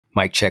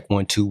Mic check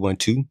 1 2 1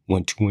 2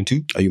 1 2 1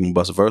 2. Are you gonna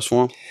bust a verse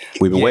for him?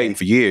 We've been waiting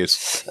for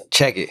years.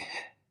 Check it.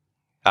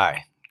 All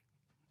right.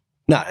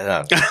 No.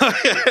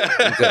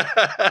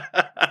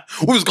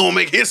 We was gonna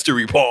make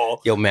history,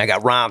 Paul. Yo, man, I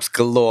got rhymes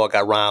galore.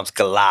 Got rhymes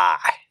galore.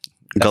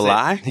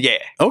 Galai? Yeah.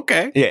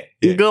 Okay. Yeah.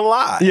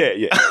 Galai.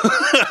 Yeah.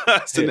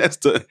 So that's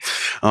the.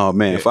 Oh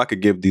man, if I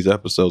could give these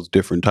episodes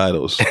different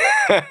titles,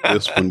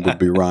 this one would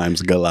be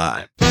Rhymes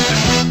Galai.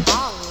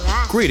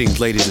 Greetings,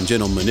 ladies and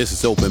gentlemen. This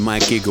is Open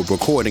Mike Eagle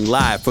recording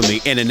live from the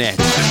internet.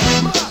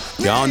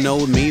 Y'all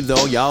know me,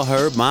 though. Y'all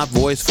heard my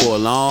voice for a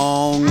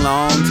long,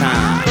 long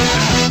time.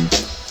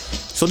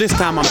 So this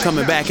time I'm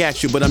coming back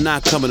at you, but I'm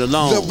not coming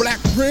alone. The Black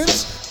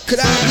Prince? Could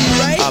I be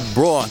right? I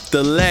brought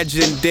the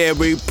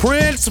legendary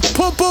Prince. Is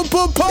that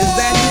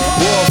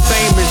World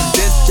famous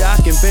disc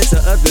jock,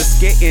 inventor of the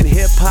skating,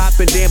 hip hop,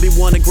 and damn, we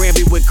won a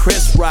Grammy with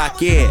Chris Rock,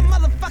 yeah.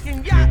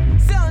 Motherfucking yacht,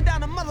 sailing down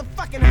the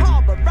motherfucking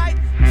harbor, right?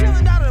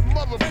 Chilling down the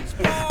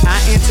motherfucking. I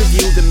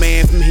interviewed the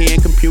man from here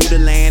in computer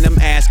land. I'm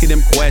asking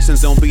him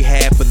questions on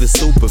behalf of the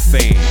super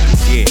fans,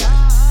 yeah.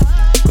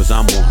 Cause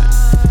I'm one,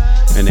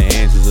 and the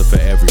answers are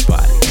for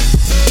everybody.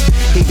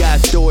 He got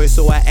stories,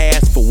 so I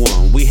asked for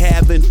one. We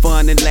having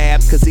fun and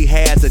laugh, cause he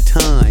has a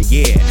ton,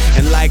 yeah.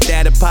 And like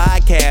that, a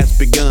podcast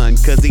begun,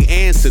 cause he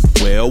answered,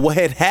 well, what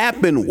had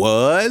happened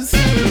was...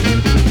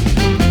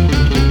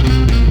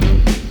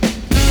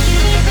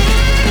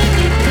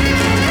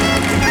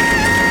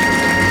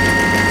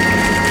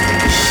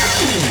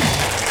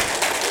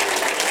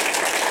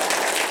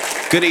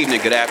 Good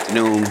evening, good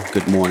afternoon,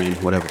 good morning,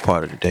 whatever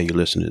part of the day you're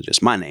listening to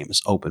this. My name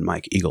is Open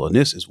Mike Eagle, and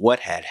this is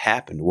What Had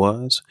Happened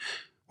Was,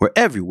 where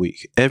every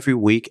week,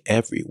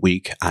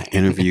 I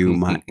interview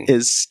my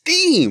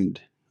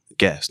esteemed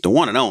guest, the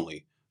one and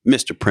only,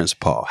 Mr. Prince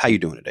Paul. How you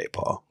doing today,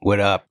 Paul?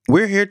 What up?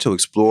 We're here to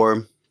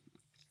explore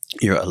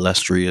your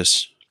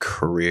illustrious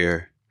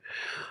career,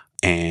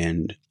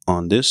 and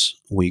on this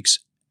week's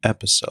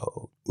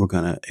episode, we're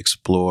going to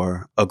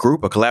explore a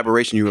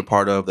collaboration you were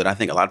part of that I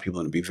think a lot of people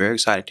are going to be very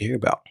excited to hear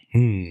about.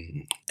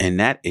 And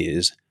that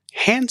is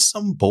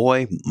Handsome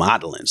Boy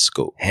Modeling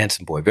School.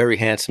 Handsome boy. Very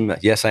handsome.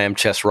 Yes, I am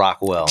Chess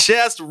Rockwell.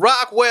 Chess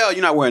Rockwell.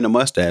 You're not wearing a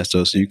mustache,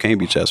 though, so you can't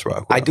be Chess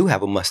Rockwell. I do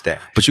have a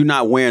mustache. But you're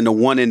not wearing the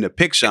one in the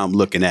picture I'm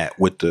looking at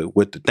with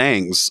the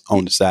things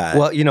on the side.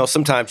 Well,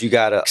 sometimes you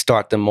got to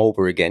start them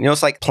over again.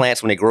 It's like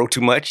plants when they grow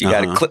too much. You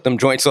got to clip them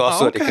joints off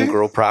so they can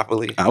grow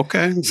properly.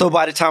 Okay. So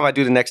by the time I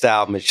do the next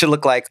album, it should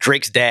look like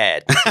Drake's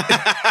dad.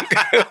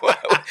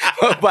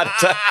 by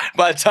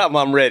the time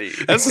I'm ready.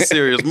 That's a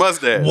serious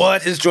mustache.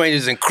 What? His joint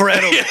is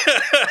incredible.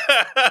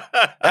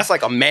 That's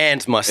like a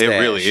man's mustache. It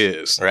really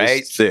is. Right?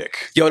 It's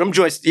thick. Them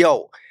joints,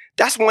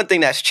 that's one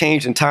thing that's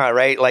changed in time,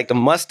 right? Like the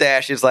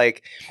mustache is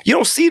like, you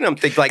don't see them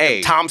thick, like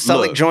the Tom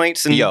Selleck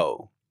joints. And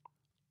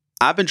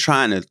I've been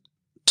trying to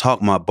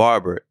talk my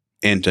barber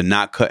into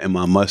not cutting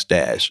my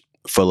mustache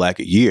for like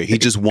a year. He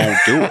just won't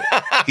do it.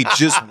 He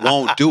just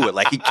won't do it.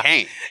 Like he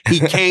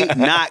can't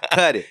not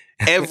cut it.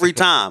 Every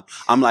time.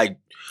 I'm like,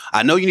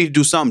 I know you need to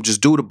do something.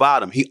 Just do the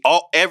bottom.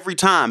 Every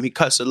time he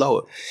cuts it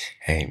lower.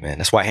 Hey, man,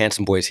 that's why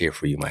Handsome Boy's here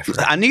for you, my friend.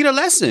 I need a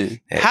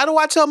lesson. Hey. How do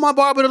I tell my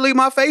barber to leave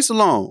my face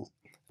alone?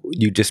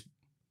 You just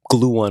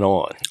glue one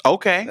on.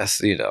 Okay.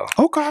 That's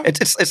Okay.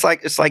 It's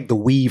like the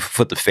weave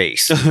for the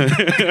face.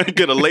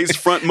 Get a lace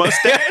front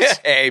mustache.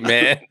 Hey,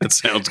 man, that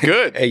sounds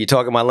good. Hey, you're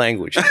talking my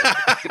language.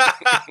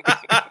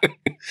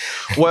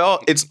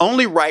 Well, it's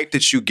only right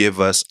that you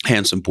give us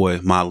Handsome Boy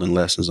modeling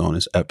lessons on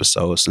this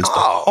episode, since the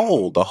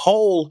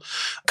whole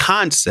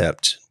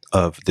concept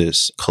of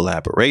this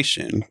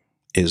collaboration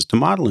is the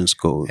modeling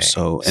school. Hey,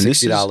 so, and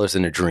 $60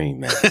 in a dream,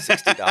 man.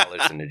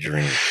 $60 in a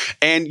dream.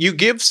 And you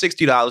give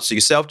 $60 to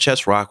yourself,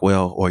 Chess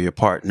Rockwell, or your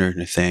partner,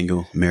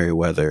 Nathaniel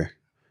Merriweather,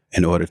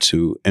 in order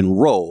to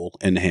enroll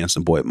in the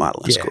Handsome Boy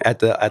Modeling School. At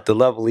the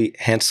lovely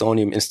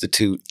Hansonium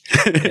Institute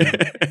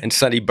in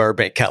sunny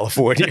Burbank,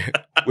 California,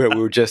 where we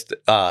were just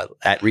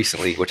at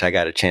recently, which I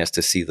got a chance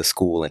to see the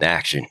school in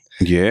action.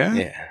 Yeah?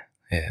 Yeah.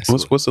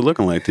 What's it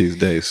looking like these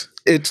days?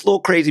 It's a little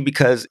crazy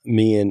because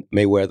me and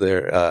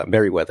Merriweather,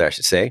 I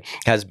should say,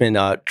 has been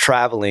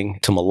traveling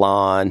to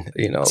Milan,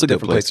 it's a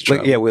different place to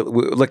travel. Yeah, we're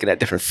looking at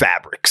different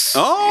fabrics.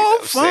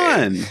 Oh,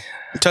 fun.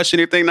 Touch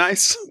anything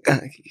nice?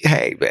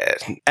 Hey,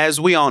 man. As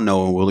we all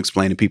know, and we'll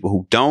explain to people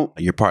who don't,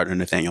 your partner,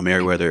 Nathaniel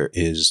Merriweather,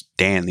 is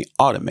Dan the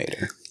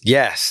Automator.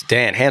 Yes,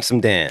 Dan.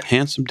 Handsome Dan.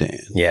 Handsome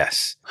Dan.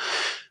 Yes.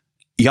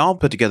 Y'all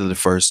put together the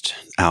first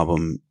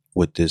album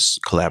with this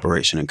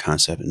collaboration and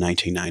concept in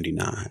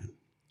 1999.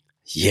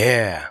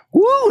 Yeah.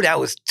 Woo, that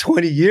was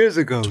 20 years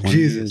ago. 20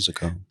 Jesus. years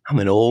ago. I'm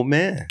an old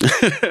man.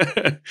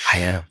 I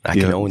am. I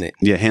can own it.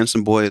 Yeah,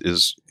 Handsome Boy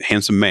is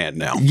handsome man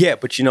now. Yeah,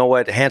 but you know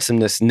what?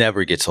 Handsomeness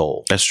never gets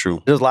old. That's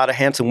true. There's a lot of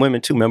handsome women,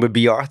 too. Remember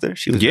Bea Arthur?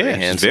 She was very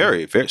handsome.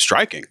 Very, very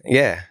striking.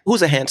 Yeah.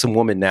 Who's a handsome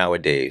woman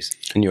nowadays,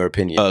 in your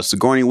opinion?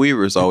 Sigourney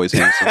Weaver is always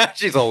handsome.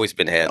 She's always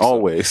been handsome.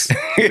 Always.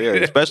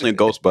 Very, especially in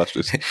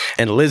Ghostbusters.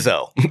 And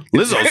Lizzo.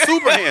 Lizzo,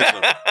 super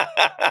handsome.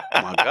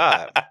 Oh, my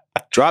God.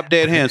 Drop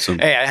Dead Handsome.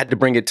 Hey, I had to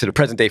bring it to the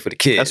present day for the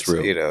kids. That's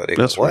real. You know, they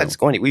That's go, what's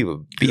going on? We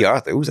would be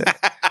Arthur. Who's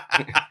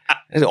that?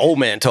 It's an old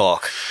man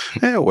talk.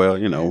 Yeah, well,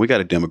 we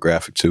got a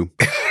demographic too.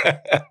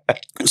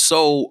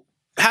 So,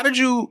 how did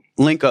you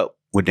link up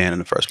with Dan in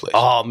the first place?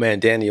 Oh man,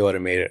 Dan the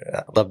Automator.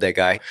 I love that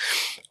guy.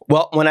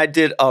 Well, when I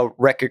did a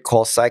record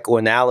called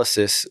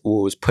Psychoanalysis, it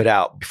was put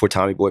out before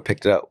Tommy Boy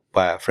picked it up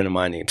by a friend of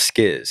mine named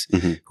Skiz,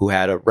 who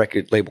had a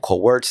record label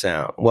called Word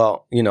Sound.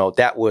 Well,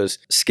 that was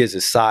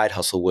Skiz's side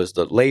hustle was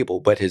the label,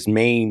 but his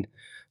main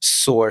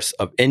source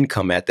of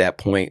income at that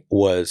point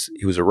was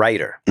he was a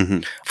writer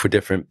for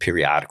different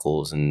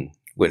periodicals and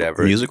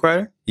whatever. Music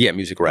writer? Yeah,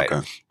 music writer.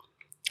 Okay.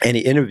 And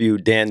he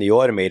interviewed Dan the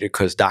Automator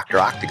because Dr.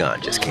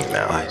 Octagon just came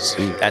out I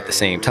see. at the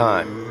same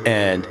time.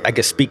 And I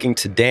guess speaking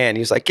to Dan,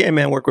 he was like, yeah,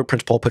 man, work with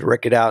Prince Paul, put a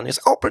record out. And he's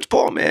like, oh, Prince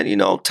Paul, man,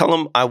 tell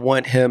him I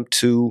want him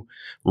to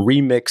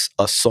remix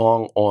a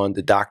song on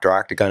the Dr.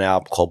 Octagon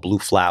album called Blue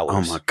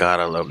Flowers. Oh my God,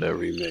 I love that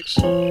remix.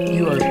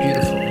 You are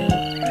beautiful.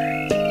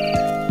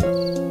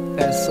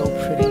 That is so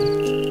pretty.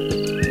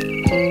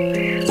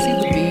 See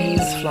the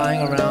bees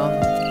flying around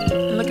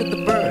and look at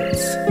the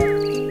birds.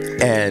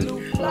 And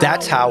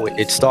that's how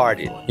it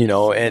started,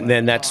 and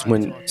then that's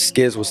when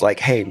Skiz was like,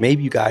 hey,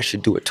 maybe you guys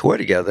should do a tour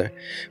together,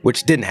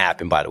 which didn't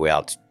happen, by the way.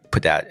 I'll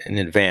put that in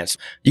advance.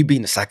 You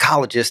being the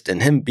psychologist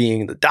and him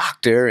being the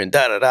doctor and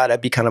da-da-da,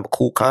 that'd be kind of a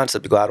cool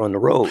concept to go out on the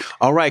road.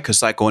 All right, because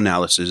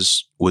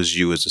Psychoanalysis was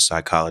you as a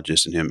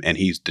psychologist and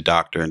he's the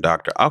doctor and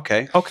doctor.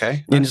 Okay.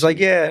 And he's like,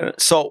 yeah.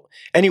 So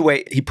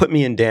anyway, he put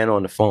me and Dan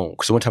on the phone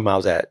because one time I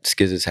was at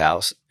Skiz's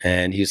house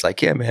and he's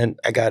like, yeah, man,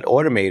 I got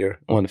Automator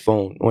on the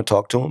phone. I want to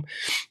talk to him.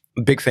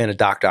 Big fan of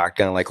Dr.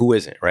 Octagon, like who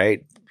isn't,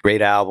 right?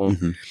 Great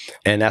album.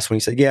 And that's when he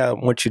said, yeah, I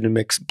want you to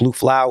mix Blue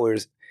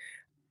Flowers.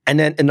 And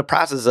then in the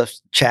process of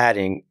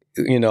chatting,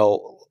 I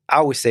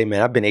always say,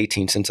 man, I've been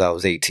 18 since I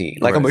was 18.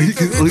 Like right.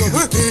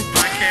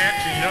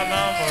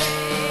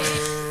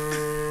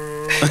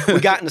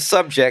 We got in the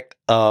subject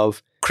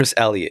of Chris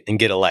Elliott and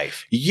Get a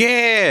Life.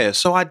 Yeah.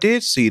 So I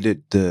did see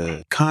that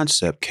the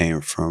concept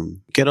came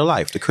from Get a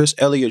Life, the Chris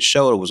Elliott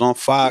show that was on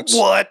Fox.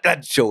 What?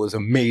 That show was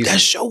amazing. That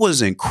show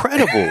was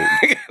incredible.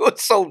 It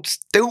was so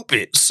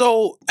stupid.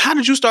 So how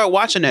did you start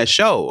watching that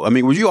show? I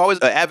mean, were you always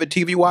an avid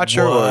TV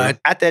watcher? Or?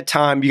 At that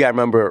time, you got to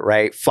remember,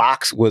 right?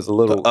 Fox was a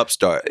little...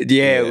 upstart.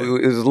 Yeah,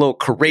 it was a little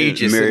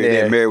courageous in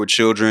there. Married with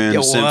Children,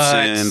 Yo,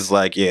 Simpsons.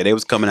 Like, yeah, they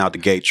was coming out the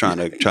gate trying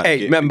to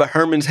Hey, remember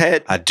Herman's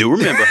Head? I do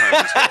remember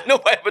Herman's Head.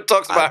 Nobody ever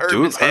talks about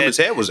Herman's Head. Herman's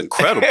Head was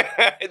incredible.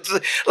 It's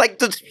like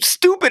the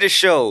stupidest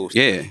shows.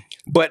 Yeah.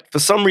 But for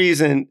some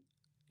reason,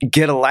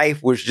 Get a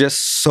Life was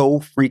just so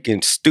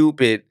freaking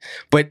stupid,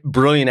 but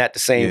brilliant at the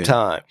same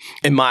time,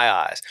 in my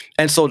eyes.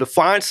 And so to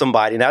find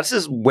somebody, now this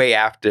is way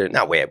after,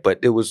 not way, but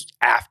it was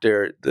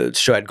after the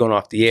show had gone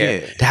off the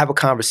air, to have a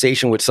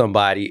conversation with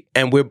somebody,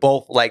 and we're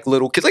both like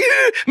little kids, like,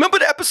 remember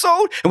the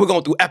episode? And we're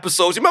going through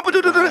episodes, remember?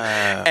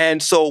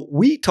 And so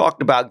we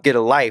talked about Get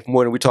a Life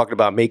more than we talked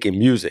about making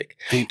music.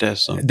 Ain't that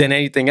something? Than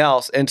anything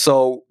else. And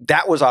so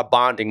that was our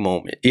bonding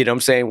moment, you know what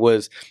I'm saying,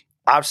 was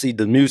obviously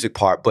the music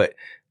part, but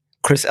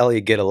Chris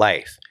Elliott Get a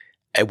Life,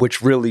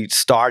 which really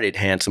started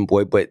Handsome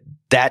Boy, but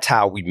that's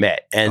how we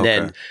met. And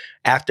then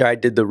after I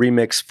did the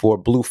remix for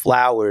Blue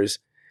Flowers.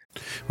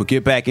 We'll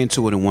get back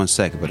into it in 1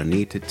 second, but I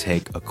need to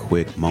take a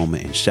quick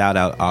moment and shout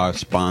out our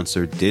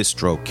sponsor,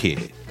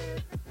 DistroKid.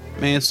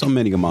 Man, so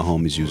many of my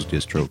homies use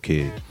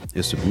DistroKid.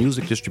 It's a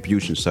music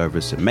distribution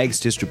service that makes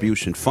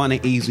distribution fun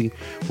and easy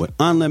with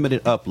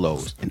unlimited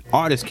uploads and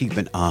artists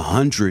keeping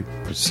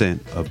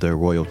 100% of their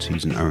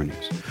royalties and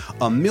earnings.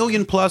 1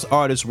 million plus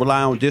artists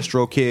rely on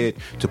DistroKid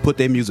to put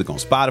their music on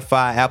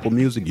Spotify, Apple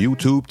Music,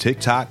 YouTube,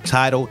 TikTok,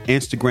 Tidal,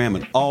 Instagram,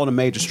 and all the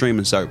major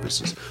streaming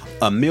services.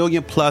 1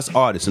 million plus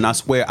artists, and I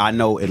swear I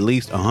know at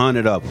least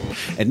 100 of them.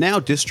 And now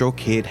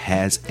DistroKid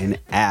has an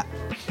app.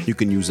 You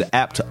can use the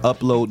app to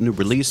upload new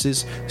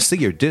releases, see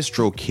your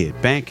DistroKid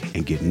bank,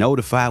 and get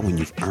notified when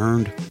you've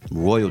earned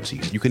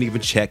royalties. You can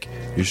even check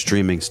your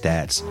streaming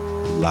stats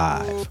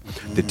live.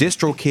 The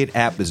DistroKid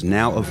app is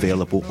now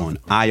available on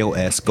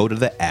iOS. Go to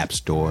the App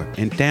Store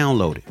and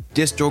download it.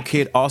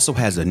 DistroKid also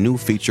has a new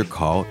feature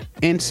called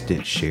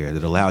Instant Share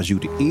that allows you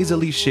to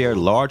easily share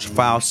large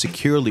files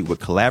securely with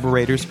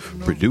collaborators,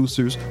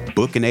 producers,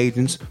 booking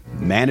agents,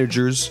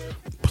 managers,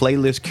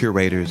 playlist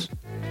curators,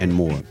 and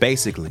more.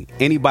 Basically,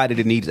 anybody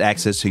that needs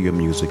access to your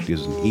music,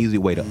 there's an easy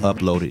way to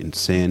upload it and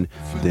send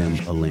them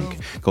a link.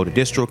 Go to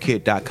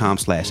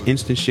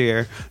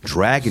distrokid.com/instantshare,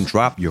 drag and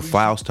drop your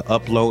files to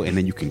upload, and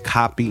then you can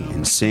copy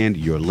and send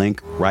your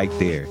link right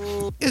there.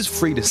 It's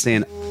free to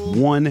send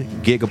 1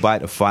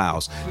 gigabyte of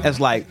files. That's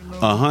like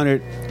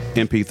 100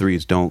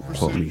 MP3s. Don't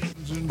quote me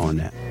on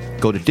that.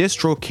 Go to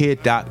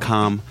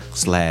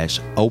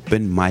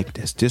distrokid.com/open mic.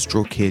 That's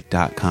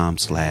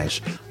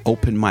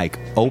distrokid.com/open mic.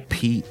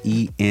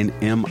 OPENMIKE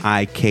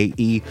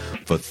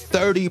for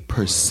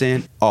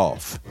 30%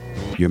 off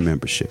your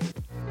membership.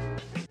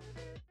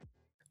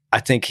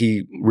 I think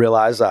he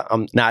realized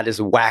I'm not as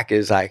whack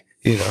as I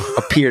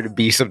appear to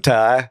be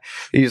sometime.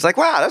 He's like,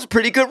 wow, that's a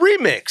pretty good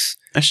remix.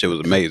 That shit was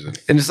amazing.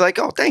 And it's like,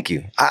 oh, thank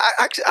you.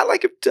 I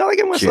like it. I like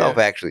it myself,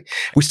 actually.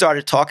 We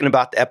started talking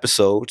about the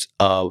episodes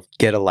of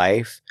Get a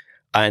Life.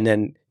 And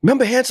then,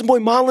 remember Handsome Boy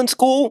Modeling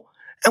School?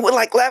 And we're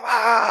like,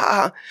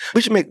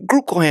 we should make a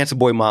group called Handsome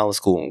Boy Modeling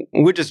School.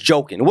 And we're just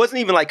joking. It wasn't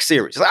even like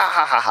serious.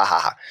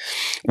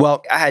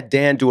 Well, I had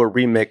Dan do a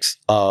remix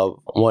of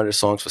one of the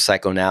songs for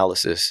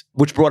Psychoanalysis,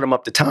 which brought him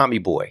up to Tommy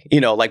Boy.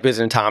 Like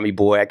visiting Tommy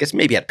Boy. I guess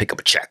maybe he had to pick up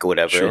a check or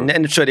whatever. Sure. And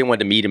I'm sure they wanted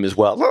to meet him as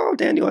well. Oh,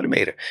 Dan the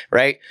Automator,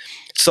 right?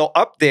 So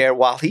up there,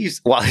 while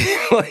he's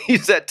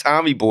at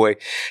Tommy Boy,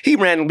 he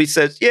randomly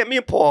says, yeah, me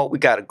and Paul, we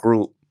got a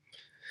group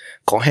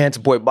called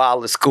Handsome Boy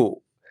Modeling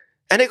School.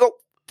 And they go,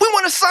 we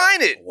want to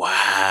sign it.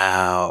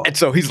 Wow. And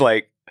so he's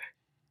like,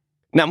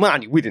 now,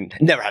 mind you, we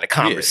never had a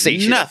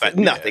conversation. Yeah,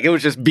 nothing. Yeah. It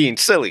was just being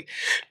silly.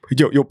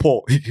 Yo,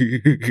 Paul.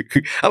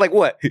 I'm like,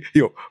 what?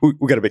 Yo, we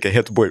got to make a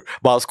Handsome Boy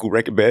Modeling School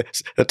record, man.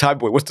 Tommy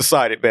Boy, what's to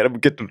sign it, man? I'm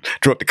going to get them to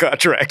draw up the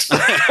contracts. I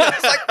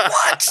was like,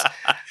 what?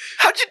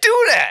 How'd you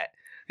do that?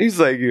 He's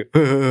like,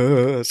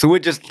 so we're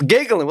just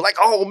giggling. We're like,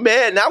 oh,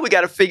 man, now we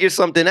got to figure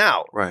something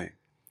out. Right.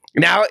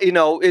 Now,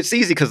 it's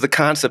easy because the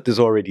concept is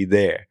already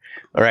there,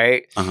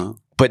 right? Uh-huh.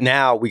 But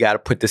now we got to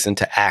put this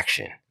into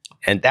action.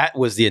 And that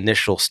was the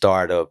initial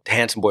start of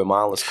Handsome Boy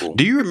Modeling School.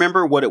 Do you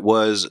remember what it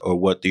was or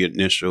what the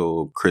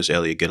initial Chris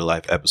Elliott Get a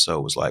Life episode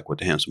was like with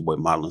the Handsome Boy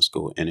Modeling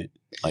School in it?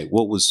 Like,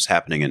 what was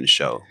happening in the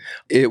show?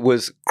 It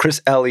was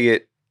Chris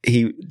Elliott.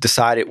 He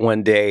decided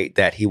one day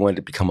that he wanted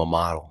to become a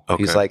model.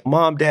 Okay. He's like,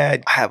 Mom,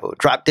 Dad, I have a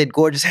drop dead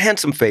gorgeous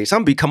handsome face. I'm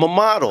going to become a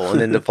model.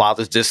 And then the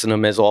father's dissing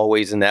him as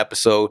always in the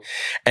episode.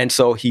 And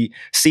so he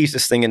sees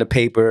this thing in the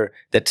paper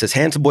that says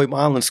Handsome Boy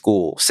Modeling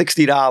School,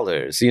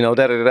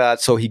 $60,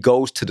 So he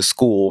goes to the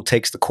school,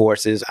 takes the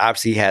courses.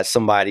 Obviously he has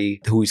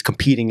somebody who he's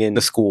competing in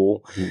the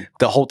school. Mm-hmm.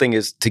 The whole thing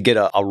is to get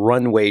a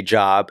runway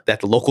job at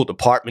the local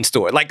department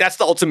store. Like that's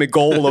the ultimate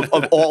goal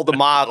of all the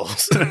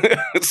models.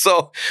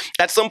 So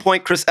at some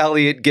point, Chris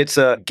Elliott gets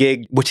a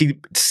gig, which he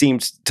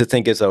seems to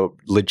think is a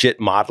legit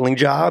modeling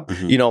job,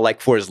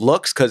 like for his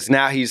looks, because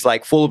now he's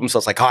like full of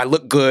himself, like, oh, I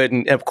look good.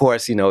 And of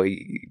course,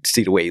 you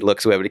see the way he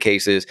looks, whatever the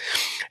case is.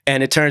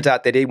 And it turns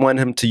out that they want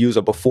him to use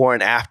a before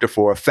and after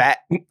for a fat,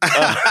 but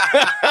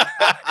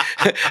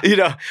he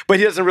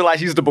doesn't realize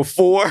he's the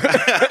before.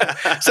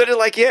 So they're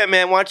like, yeah,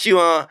 man, why don't you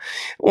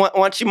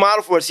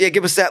model for us? Yeah,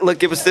 give us that look,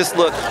 give us this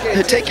look.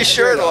 Take your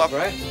shirt off.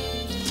 Right?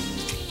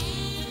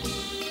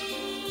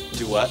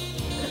 Do what?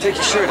 Take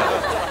your shirt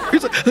off.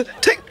 He's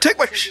like, take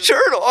my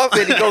shirt off.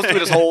 And he goes through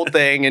this whole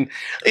thing. And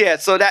yeah,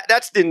 so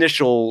that's the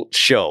initial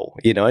show,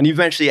 and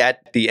eventually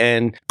at the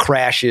end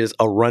crashes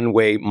a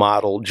runway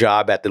model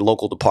job at the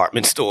local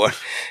department store.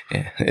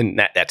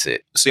 And that's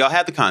it. So y'all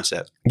had the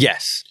concept.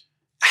 Yes.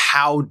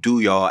 How do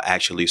y'all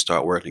actually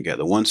start working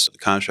together? Once the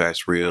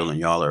contract's real and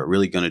y'all are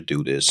really going to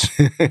do this,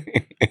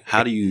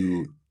 how do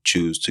you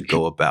choose to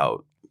go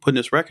about putting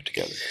this record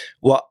together?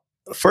 Well,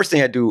 first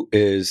thing I do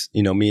is,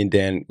 me and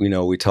Dan,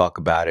 we talk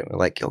about it. We're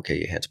like, okay,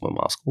 you're Handsome Boy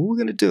Modeling School. What are we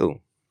going to do?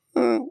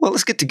 Well,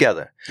 let's get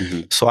together.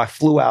 Mm-hmm. So I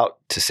flew out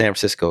to San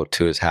Francisco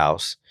to his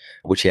house,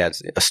 which he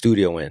has a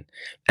studio in.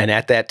 And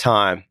at that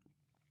time,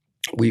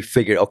 we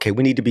figured, okay,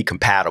 we need to be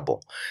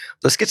compatible.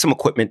 Let's get some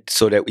equipment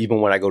so that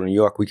even when I go to New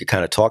York, we could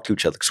kind of talk to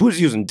each other. Because we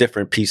was using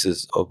different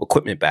pieces of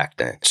equipment back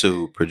then.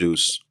 To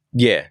produce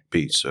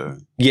beats? Or...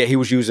 Yeah, he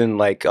was using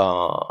like,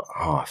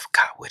 I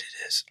forgot what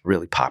it is.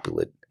 Really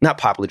popular. Not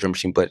popular drum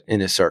machine, but in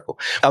his circle.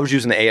 I was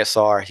using the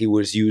ASR. He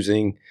was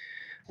using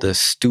the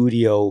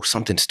studio.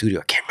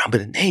 I can't remember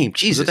the name.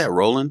 Jesus. Was it that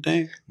Roland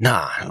thing?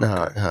 Nah.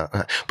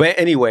 But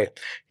anyway,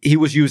 he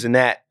was using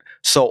that.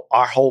 So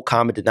our whole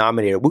common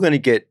denominator, we're going to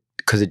get,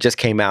 because it just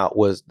came out,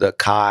 was the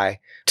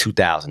Kai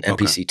 2000,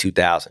 MPC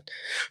 2000.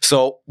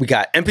 So we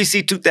got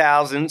MPC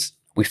 2000s.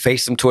 We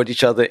faced them towards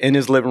each other in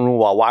his living room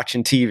while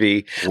watching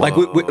TV. Whoa.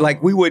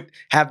 Like we would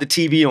have the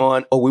TV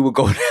on, or we would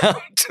go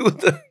down to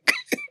the...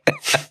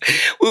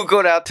 We would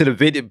go down to the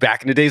video,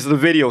 back in the days of the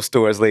video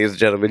stores, ladies and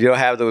gentlemen. You don't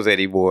have those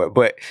anymore.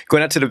 But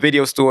going out to the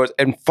video stores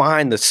and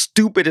find the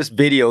stupidest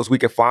videos we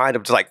could find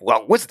of just like,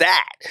 well, what's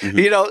that? Mm-hmm.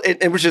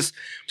 It was just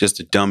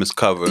the dumbest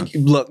cover.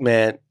 Look,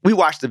 man, we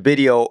watched the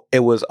video. It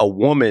was a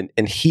woman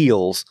in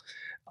heels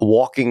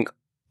walking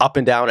up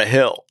and down a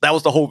hill. That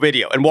was the whole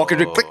video. And walking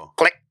through, click,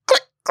 click,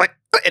 click, click,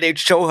 click, and they'd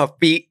show her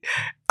feet.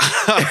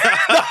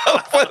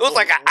 It was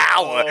like an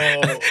hour.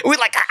 We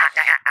like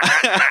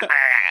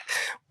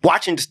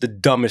watching just the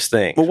dumbest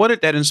thing. But what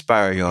did that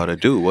inspire y'all to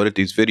do? What did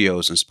these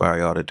videos inspire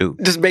y'all to do?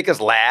 Just make us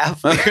laugh.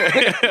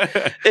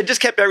 It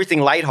just kept everything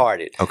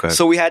lighthearted. Okay.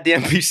 So we had the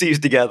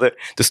MPCs together.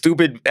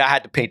 I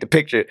had to paint the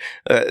picture.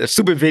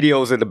 Stupid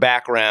videos in the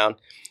background.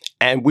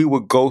 And we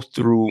would go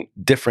through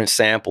different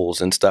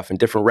samples and stuff and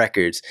different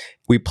records.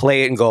 We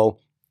play it and go,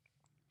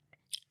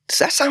 does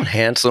that sound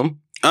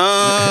handsome?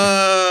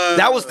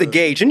 That was the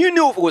gauge. And you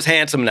knew if it was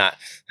handsome or not.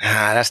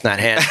 That's not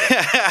handsome.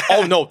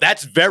 Oh, no,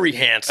 that's very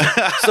handsome.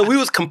 So we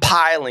was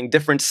compiling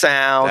different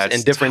sounds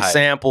and different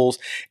samples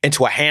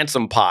into a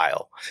handsome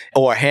pile.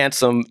 or a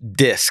Handsome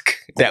disc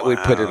that we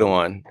put it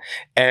on.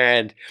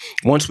 And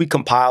once we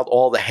compiled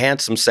all the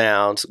Handsome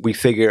sounds, we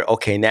figured,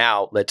 okay,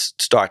 now let's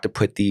start to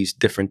put these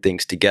different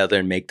things together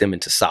and make them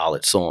into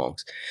solid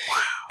songs.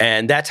 Wow.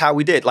 And that's how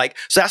we did. Like,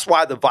 so that's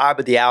why the vibe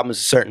of the album is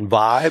a certain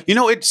vibe. You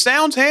know, it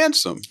sounds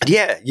handsome.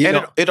 Yeah.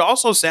 And it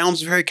also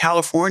sounds very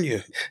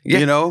California,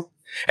 you know?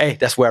 Hey,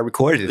 that's where I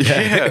recorded it.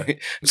 Yeah.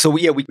 So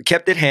we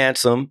kept it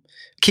handsome.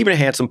 Keeping it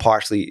handsome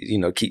partially, you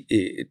know,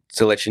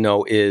 to let you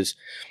know is,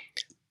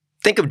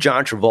 think of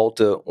John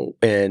Travolta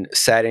in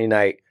Saturday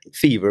Night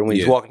Fever when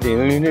he's walking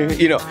down,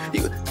 you know,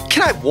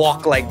 can I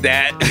walk like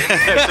that?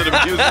 To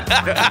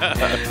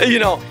the music. You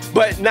know,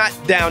 but not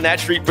down that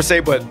street per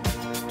se, but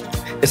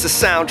it's a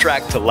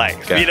soundtrack to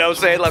life. You know what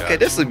I'm saying? Like, okay,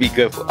 this would be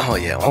good for,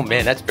 oh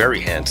man, that's very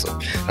handsome.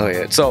 Oh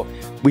yeah. So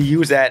we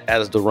use that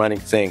as the running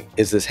thing,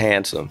 is this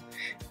handsome.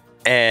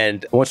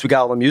 And once we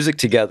got all the music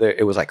together,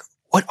 it was like,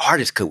 what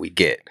artist could we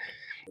get?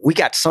 We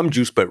got some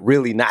juice, but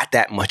really not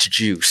that much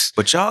juice.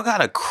 But y'all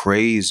got a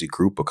crazy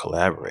group of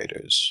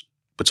collaborators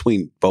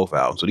between both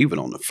albums, but even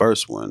on the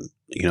first one,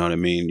 you know what I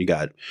mean? You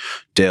got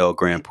Del,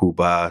 Grand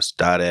Poobah,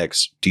 Dot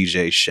X,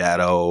 DJ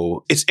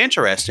Shadow. It's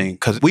interesting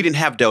because we didn't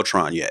have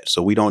Deltron yet,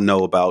 so we don't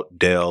know about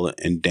Del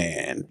and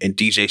Dan and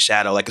DJ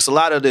Shadow. Like, it's a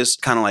lot of this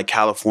kind of like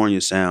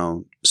California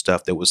sound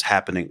stuff that was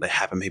happening, that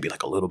happened maybe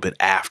like a little bit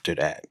after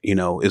that, you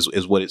know,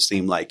 is what it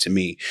seemed like to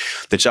me,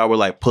 that y'all were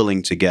like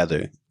pulling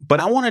together. But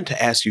I wanted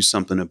to ask you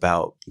something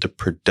about the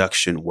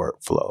production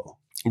workflow,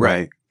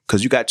 right?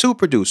 Because you got two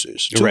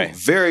producers, two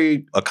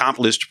very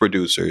accomplished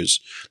producers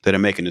that are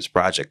making this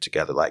project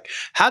together. Like,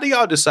 how do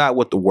y'all decide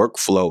what the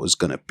workflow is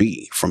going to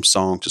be from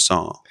song to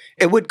song?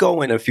 It would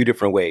go in a few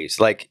different ways.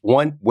 Like,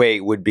 one way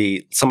would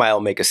be somebody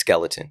will make a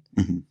skeleton.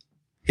 Mm-hmm.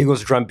 Here goes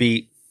the drum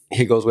beat.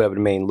 Here goes whatever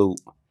the main loop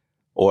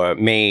or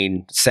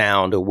main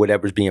sound or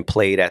whatever's being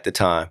played at the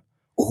time.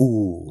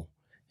 Ooh,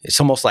 it's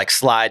almost like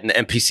sliding the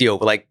MPC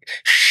over, like,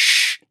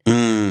 shh.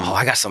 Oh,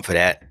 I got something for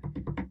that.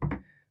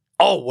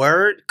 Oh,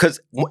 word? Because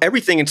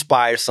everything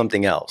inspires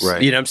something else.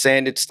 Right. You know what I'm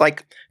saying? It's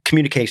like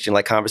communication,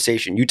 like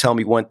conversation. You tell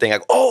me one thing, I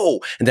go,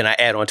 oh, and then I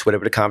add on to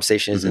whatever the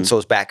conversation is, and so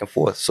it's back and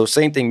forth. So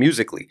same thing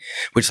musically.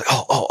 We're just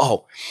like,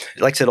 oh.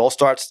 Like I said, it all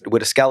starts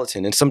with a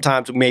skeleton. And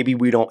sometimes maybe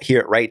we don't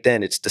hear it right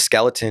then. It's the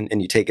skeleton, and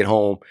you take it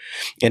home,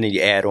 and then you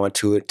add on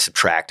to it,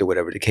 subtract, or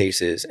whatever the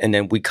case is. And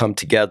then we come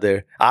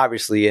together,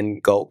 obviously,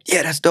 and go,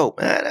 yeah, that's dope.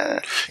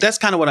 That's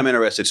kind of what I'm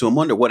interested to. I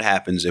wonder what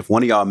happens if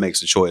one of y'all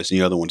makes a choice and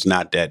the other one's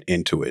not that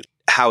into it.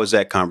 How does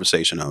that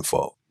conversation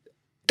unfold?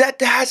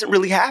 That hasn't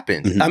really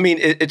happened. Mm-hmm. I mean,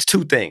 it's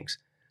two things.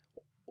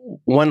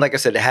 One, like I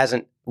said, it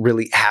hasn't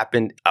really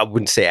happened, I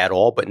wouldn't say at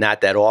all, but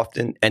not that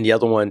often. And the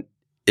other one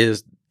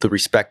is the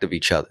respect of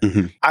each other.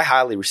 Mm-hmm. I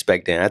highly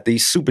respect Dan. I think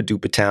he's super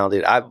duper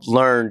talented. I've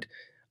learned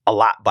a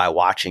lot by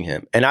watching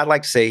him. And I'd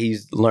like to say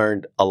he's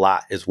learned a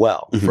lot as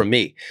well from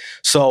me.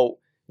 So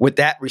with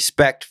that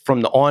respect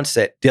from the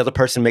onset, the other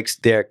person makes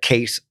their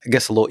case, I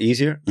guess, a little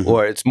easier,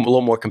 or it's a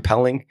little more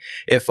compelling.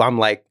 If I'm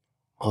like,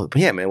 oh,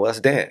 yeah, man, well,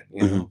 that's Dan.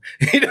 You know?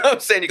 You know what I'm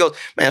saying? He goes,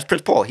 man, it's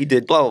Prince Paul. He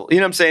did blah, blah. You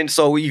know what I'm saying?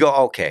 So you go,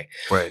 okay.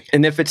 Right.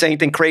 And if it's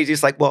anything crazy,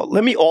 it's like, well,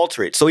 let me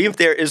alter it. So even if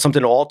there is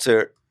something to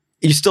alter,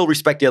 you still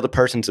respect the other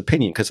person's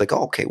opinion. Because like,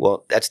 oh, okay,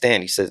 well, that's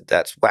Dan. He says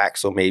that's whack.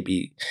 So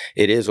maybe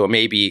it is, or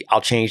maybe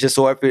I'll change this.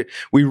 Or if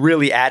we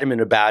really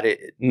adamant about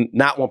it,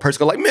 not one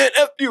person go like, man,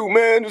 F you,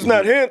 man, it's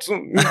not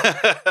handsome.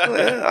 All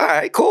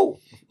right, cool.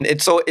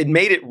 And so it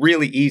made it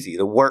really easy.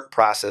 The work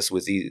process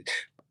was easy.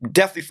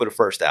 Definitely for the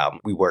first album,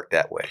 we worked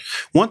that way.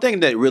 One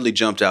thing that really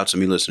jumped out to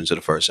me listening to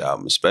the first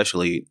album,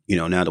 especially, you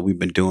know, now that we've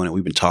been doing it,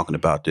 we've been talking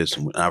about this,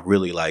 and I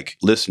really like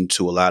listened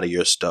to a lot of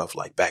your stuff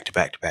like back to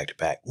back to back to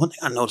back. One thing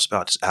I noticed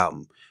about this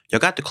album, y'all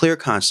got the clear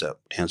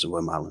concept, Handsome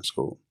Boy Modeling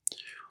School,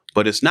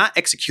 but it's not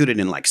executed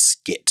in like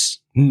skits.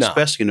 No.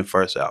 Especially in the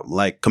first album.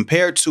 Like,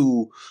 compared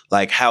to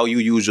like how you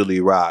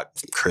usually rock,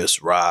 from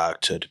Chris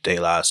Rock to the De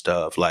La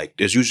stuff, like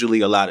there's usually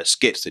a lot of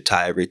skits that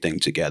tie everything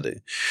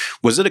together.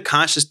 Was it a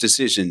conscious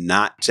decision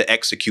not to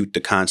execute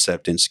the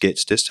concept in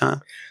skits this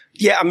time?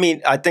 Yeah, I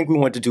mean, I think we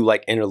wanted to do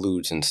like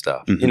interludes and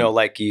stuff. You know,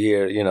 like you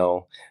hear, you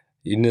know,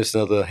 you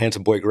listen to the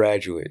Handsome Boy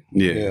Graduate.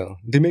 Yeah. You know,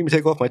 they made me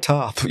take off my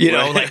top. You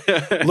know, like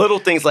little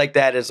things like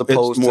that as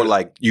opposed to... It's more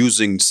like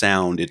using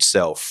sound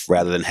itself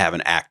rather than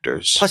having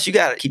actors. Plus, you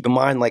got to keep in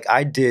mind, like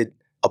I did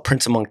a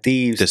Prince Among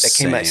Thieves that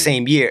came out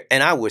same year,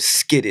 and I was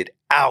skitted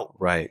out.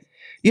 Right.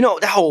 You know,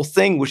 that whole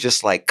thing was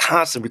just like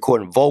constant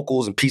recording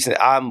vocals and piecing it.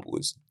 I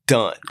was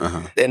done.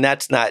 And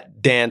that's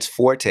not Dan's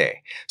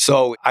forte.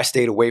 So I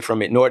stayed away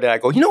from it, nor did I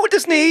go, you know what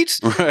this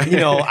needs? You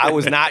know, I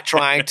was not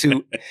trying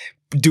to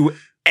do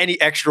any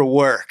extra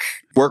work.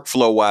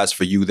 Workflow wise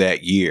for you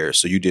that year,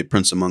 so you did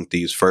Prince Among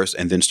Thieves first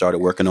and then started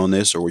working on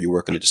this, or were you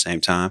working at the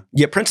same time?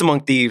 Yeah, Prince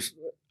Among Thieves,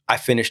 I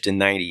finished in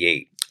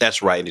 98.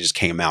 That's right. It just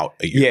came out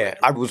a year later.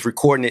 I was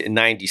recording it in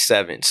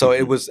 97. So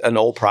it was an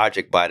old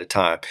project by the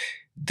time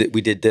that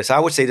we did this. I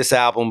would say this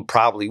album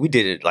we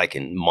did it like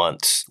in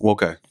months.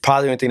 Okay.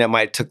 Probably the only thing that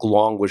might have took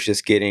long was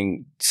just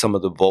getting some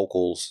of the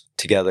vocals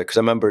together. Because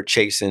I remember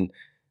chasing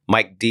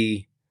Mike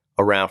D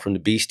around from the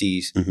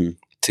Beasties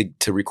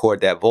to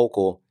record that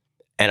vocal,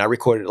 and I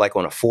recorded it like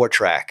on a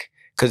 4-track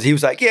because he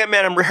was like, "Yeah,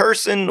 man, I'm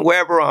rehearsing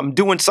wherever I'm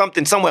doing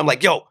something somewhere." I'm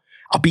like, "Yo,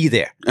 I'll be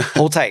there.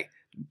 Hold tight."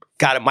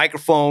 Got a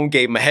microphone,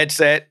 gave him a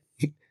headset,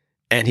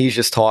 and he's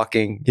just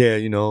talking. Yeah,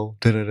 you know.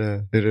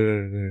 Damn.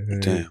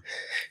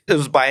 It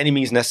was by any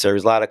means necessary.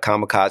 There's a lot of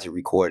kamikaze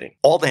recording.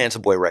 All the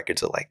Handsome Boy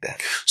records are like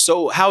that.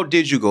 So how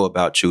did you go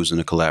about choosing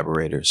the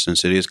collaborators,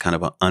 since it is kind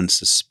of an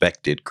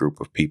unsuspected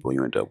group of people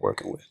you end up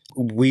working with?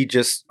 We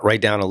just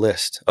write down a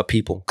list of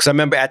people. Because I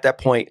remember at that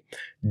point,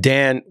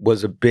 Dan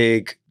was a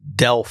big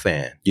Del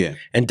fan. Yeah.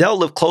 And Del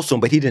lived close to him,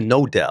 but he didn't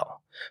know Del.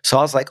 So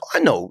I was like, I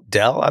know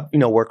Del. I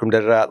work with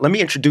him, Let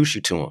me introduce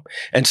you to him.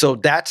 And so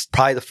that's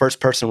probably the first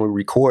person we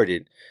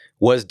recorded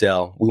was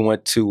Del. We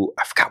went to,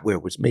 I forgot where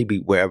it was, maybe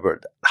wherever,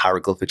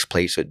 Hieroglyphics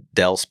place or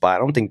Del's spot. I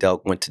don't think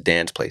Del went to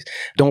Dan's place.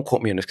 Don't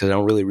quote me on this because I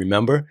don't really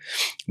remember.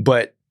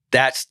 But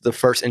that's the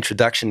first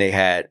introduction they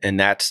had. And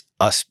that's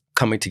us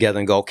coming together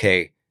and go,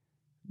 okay,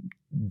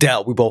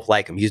 Del, we both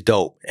like him. He's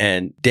dope.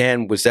 And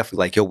Dan was definitely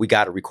like, yo, we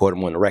got to record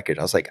him on the record.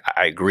 I was like,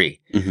 I agree.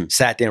 Mm-hmm.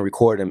 Sat there and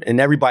recorded him. And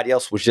everybody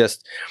else was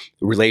just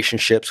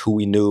relationships, who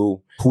we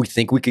knew, who we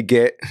think we could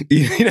get.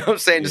 You know what I'm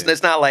saying? Yeah.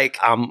 It's not like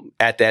I'm,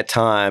 at that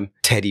time,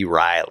 Teddy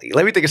Riley.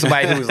 Let me think of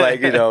somebody who was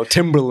like,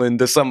 Timberland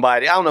or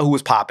somebody. I don't know who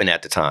was popping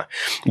at the time,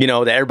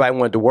 that everybody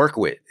wanted to work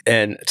with.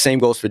 And same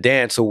goes for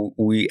Dan. So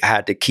we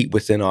had to keep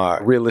within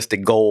our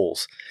realistic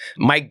goals.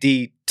 Mike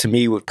D, to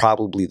me, was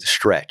probably the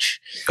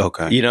stretch.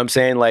 Okay. You know what I'm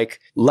saying?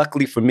 Like,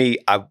 luckily for me,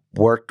 I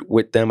worked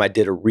with them. I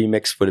did a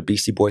remix for the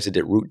Beastie Boys. I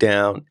did Root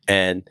Down.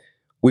 And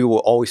we were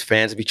always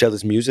fans of each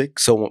other's music.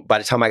 So by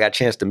the time I got a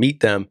chance to meet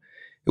them,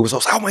 it was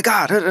also, oh my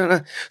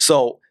God.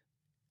 So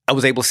I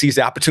was able to seize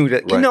the opportunity.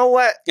 Right. You know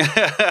what?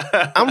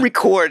 I'm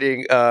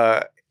recording.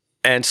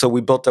 And so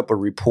we built up a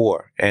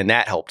rapport, and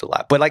that helped a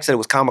lot. But like I said, it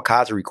was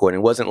kamikaze recording.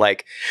 It wasn't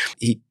like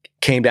he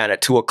came down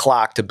at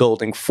 2:00 to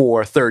building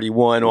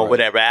 431 or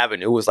whatever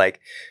avenue. It was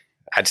like,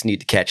 I just need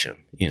to catch him,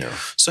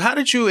 So how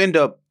did you end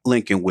up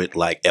linking with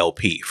like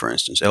LP, for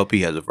instance?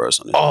 LP has a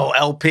verse on it. Oh,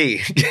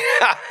 LP.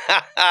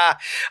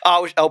 I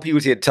wish LP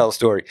was here to tell a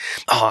story.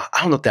 Oh,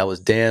 I don't know if that was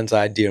Dan's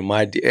idea or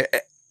my idea.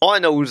 All I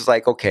know was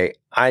like, okay,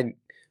 I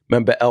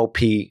remember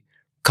LP,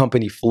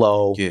 Company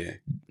Flow. Yeah.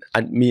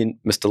 Me and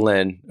Mr.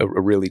 Len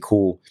are really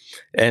cool.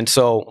 And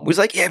so we was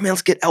like, yeah, man,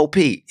 let's get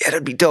LP. Yeah,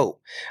 that'd be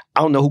dope.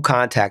 I don't know who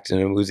contacted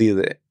him. It was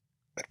either,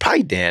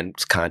 probably Dan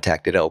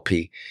contacted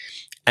LP.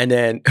 And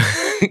then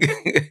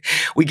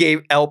we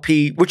gave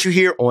LP, what you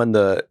hear on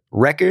the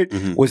record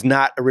was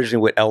not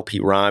originally what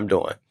LP rhymed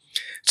on.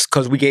 It's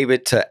because we gave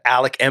it to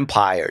Alec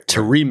Empire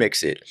to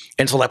remix it.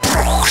 And so like,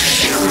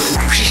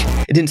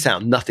 it didn't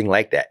sound nothing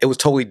like that. It was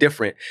totally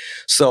different.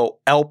 So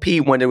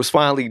LP, when it was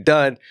finally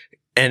done,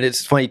 and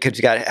it's funny because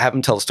you got to have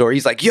him tell the story.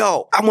 He's like,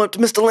 yo, I went to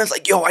Mr. Len's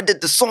like, yo, I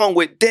did the song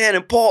with Dan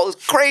and Paul.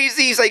 It's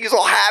crazy. He's like, he's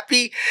all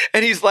happy.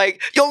 And he's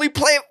like, yo, let me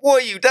play it for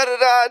you.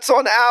 Da-da-da. It's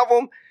on the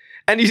album.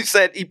 And he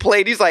said, he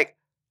played. He's like,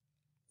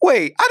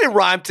 wait, I didn't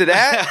rhyme to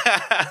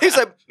that. He's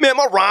like, man,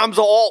 my rhymes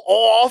are all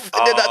off.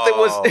 And then nothing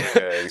was.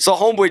 Okay. So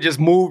homeboy just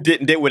moved it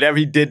and did whatever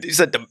he did. He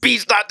said, the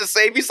beat's not the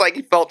same. He's like,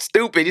 he felt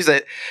stupid. He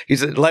said,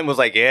 Len was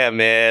like, yeah,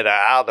 man,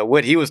 I don't know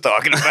what he was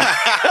talking about.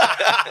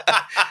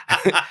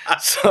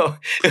 So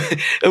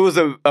it was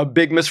a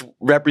big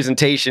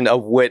misrepresentation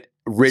of what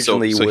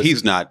originally was. So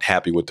he's not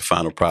happy with the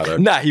final product.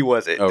 Nah, he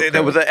wasn't. Okay.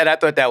 And I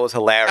thought that was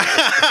hilarious.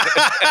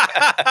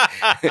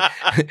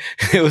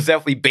 It was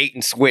definitely bait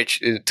and switch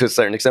to a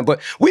certain extent. But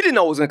we didn't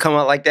know it was going to come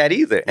out like that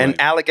either. Right. And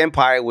Alec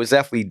Empire was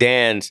definitely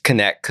Dan's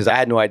connect because I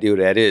had no idea what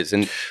that is.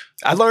 And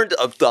I learned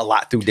a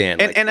lot through Dan,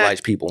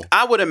 like people.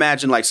 I would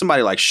imagine like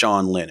somebody like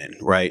Sean Lennon,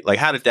 right? Like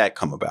how did that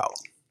come about?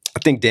 I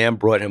think Dan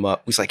brought him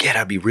up. He was like, yeah,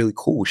 that'd be really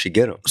cool. We should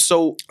get him.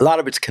 So a lot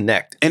of it's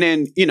connect. And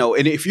then,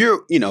 and if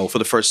you're, for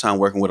the first time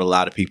working with a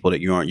lot of people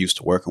that you aren't used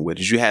to working with,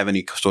 did you have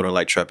any sort of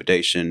like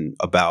trepidation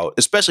about,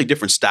 especially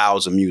different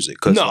styles of music?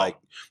 Because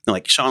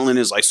like Sean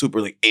Lennon is like super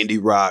like indie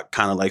rock,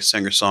 kind of like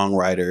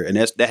singer-songwriter, and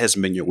that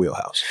hasn't been your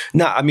wheelhouse.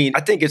 No, I mean,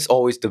 I think it's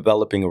always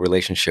developing a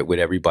relationship with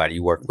everybody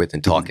you work with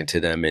and talking to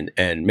them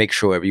and make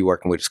sure whoever you're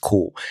working with is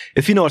cool.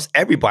 If you notice,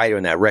 everybody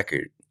on that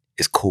record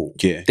is cool.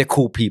 Yeah. They're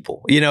cool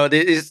people.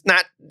 It's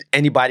not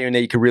anybody in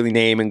there you can really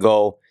name and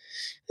go,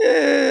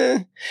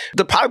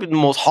 probably the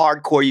most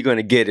hardcore you're going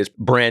to get is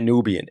Brand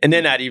Nubian. And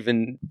they're not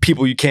even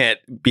people you can't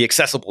be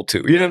accessible to.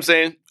 You know what I'm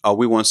saying? Oh,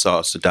 we once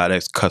saw Sadat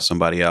X cut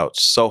somebody out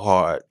so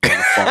hard on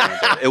the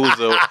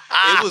phone.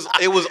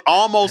 It was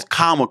almost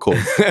comical.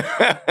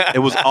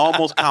 It was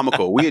almost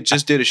comical. We had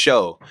just did a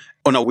show.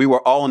 Oh no, we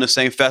were all in the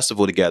same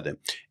festival together.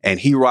 And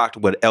he rocked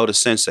with Elder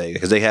Sensei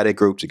because they had a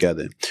group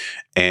together.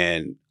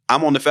 And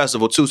I'm on the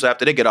festival too, so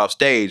after they get off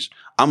stage,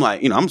 I'm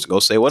like, I'm just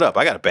gonna say what up.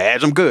 I got a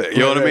badge, I'm good. You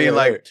know what I mean?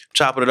 Like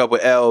chopping it up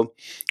with L,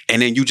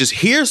 and then you just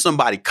hear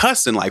somebody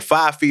cussing like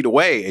 5 feet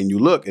away, and you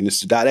look, and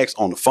it's Sadat X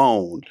on the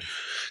phone,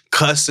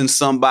 cussing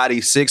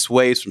somebody 6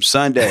 ways from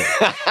Sunday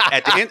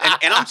at the end,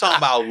 and I'm talking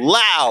about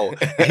loud.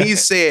 And he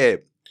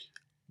said,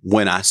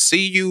 "When I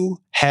see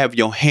you, have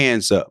your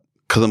hands up,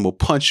 Cause I'm gonna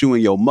punch you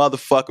in your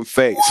motherfucking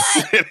face.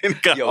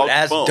 Yo,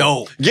 that's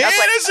dope. Yeah, That's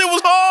like- that shit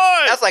was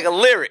hard. That's like a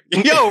lyric.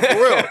 Yo, for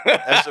real.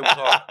 That shit was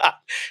hard. That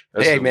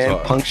Hey shit was man,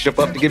 hard. punk shit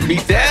up to get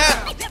beat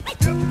down.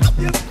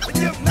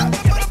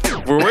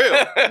 For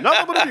real.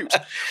 Nothing but abuse.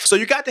 So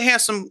you got the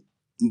Handsome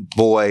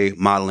Boy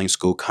modeling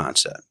school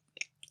concept.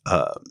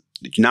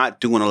 Not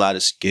doing a lot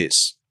of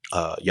skits.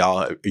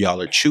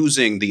 Y'all are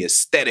choosing the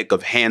aesthetic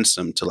of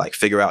Handsome to like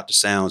figure out the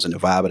sounds and the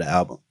vibe of the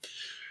album.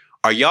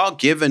 Are y'all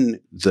giving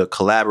the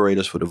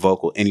collaborators for the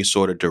vocal any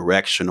sort of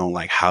direction on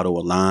like how to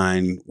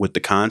align with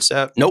the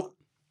concept? Nope.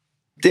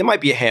 There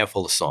might be a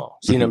handful of songs.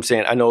 You know what I'm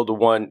saying? I know the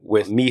one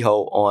with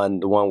Miho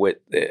on the one with,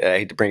 I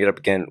hate to bring it up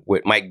again,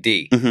 with Mike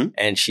D. Mhm.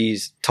 And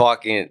she's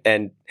talking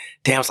and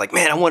Dan's like,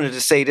 man, I wanted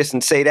to say this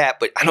and say that,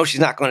 but I know she's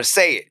not going to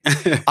say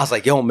it. I was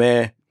like, yo,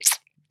 man,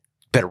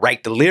 better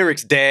write the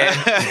lyrics, Dan.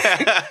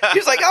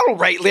 He's like, I don't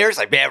write lyrics.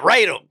 Like, man,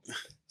 write them.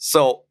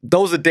 So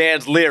those are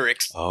Dan's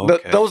lyrics.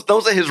 Okay. Those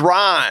are his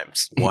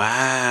rhymes.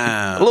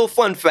 Wow. A little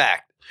fun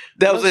fact.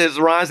 Those are his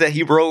rhymes that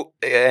he wrote,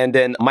 and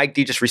then Mike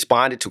D just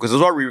responded to, because it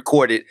was already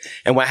recorded.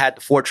 And when I had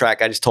the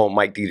 4-track, I just told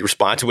Mike D to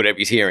respond to whatever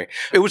he's hearing.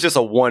 It was just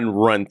a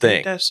one-run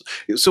thing.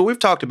 So we've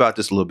talked about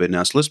this a little bit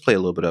now. So let's play a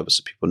little bit of it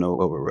so people know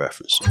what we're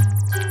referencing.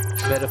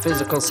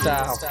 Metaphysical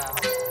style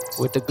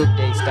with the good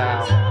day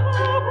style.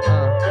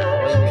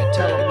 When you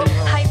tell me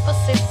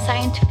Hypothesis,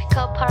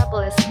 scientifical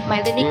parabolas,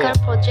 my lyrical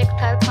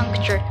projectile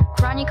puncture,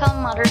 chronicle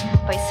matter,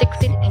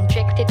 bisected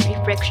injected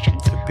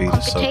refractions, beat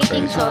is so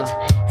computating crazy. thoughts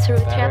through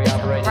Very traps of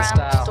operating RAM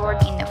style. stored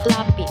in a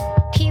floppy.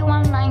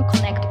 T1 line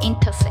connect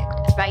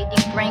intersect,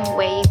 riding brain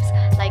waves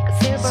like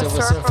a silver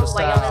Silver surfer Surfer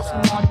style.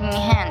 wireless mod in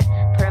hand.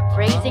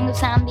 Paraphrasing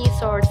sandy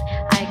swords,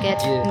 I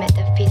get Yeah.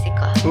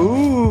 metaphysical.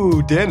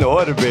 Ooh, Dan the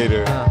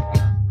Automator.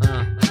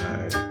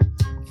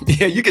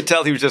 Yeah, you could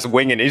tell he was just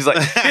winging it. He's like,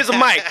 here's a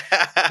mic.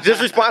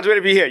 Just respond to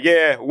whatever you hear.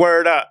 Yeah,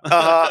 word up.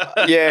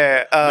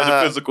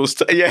 Yeah. Physical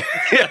stuff. Yeah.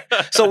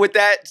 So with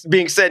that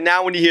being said,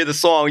 now when you hear the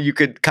song, you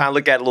could kind of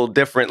look at it a little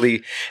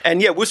differently.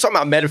 And yeah, we're talking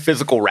about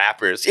metaphysical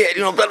rappers. Yeah, you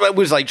know, blah, blah, we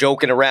was like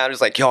joking around.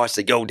 It's like, yo, I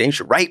said, yo, Dan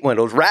should write one of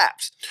those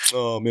raps.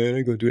 Oh, man, I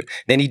ain't gonna do it.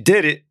 Then he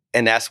did it,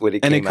 and that's what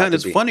it And came it kind out of to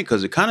is be. funny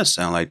because it kind of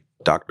sounds like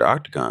Dr.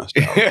 Octagon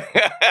stuff. You know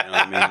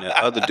what I mean?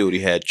 The other dude, he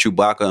had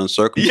Chewbacca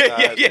uncircumcised.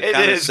 Yeah, It it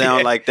kind of is, sound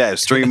yeah. like that.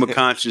 Stream of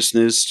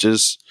consciousness,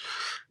 just,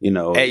 you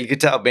know. Hey, you could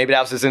tell maybe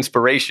that was his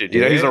inspiration.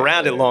 You know, he's Yeah.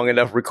 around it long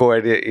enough,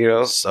 recorded it, you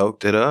know.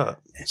 Soaked it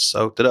up.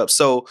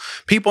 So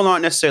people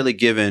aren't necessarily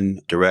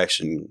giving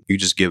direction. You're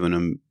just giving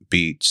them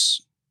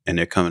beats and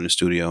they're coming to the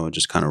studio and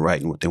just kind of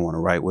writing what they want to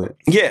write with.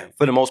 Yeah,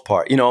 for the most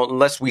part. You know,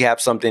 unless we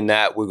have something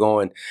that we're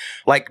going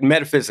like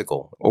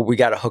metaphysical, or we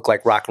got a hook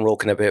like rock and roll,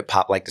 can never hip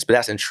hop like this, but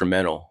that's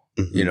instrumental,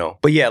 you know.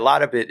 But yeah, a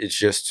lot of it is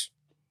just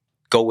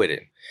go with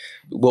it.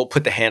 We'll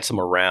put the handsome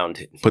around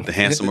it. Put the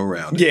handsome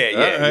around. Yeah, it. yeah,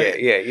 All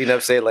right. yeah. You know what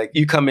I'm saying? Like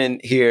you come in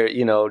here,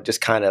 you know, just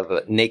kind of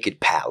a naked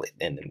palette,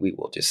 and then we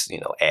will just,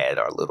 you know, add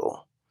our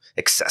little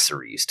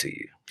accessories to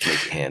you,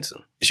 make you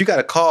handsome. You got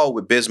a call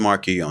with Biz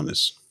Markie on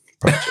this.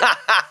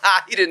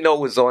 He didn't know it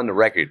was on the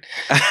record.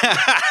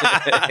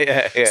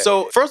 Yeah.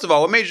 So, first of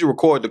all, what made you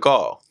record the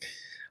call?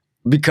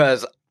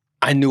 Because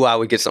I knew I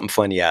would get something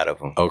funny out of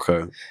him.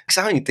 Okay. Because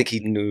I don't even think he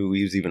knew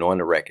he was even on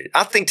the record.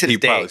 I think to this He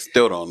day, probably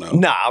still don't know.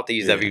 nah, I don't think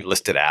he's ever Yeah. even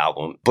listened to the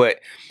album. But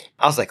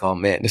I was like, oh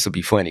man, this will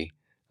be funny.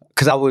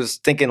 Because I was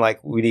thinking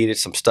like we needed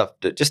some stuff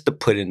just to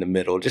put in the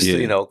middle, just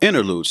to, you know,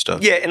 interlude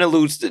stuff. yeah,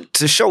 interludes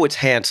to show it's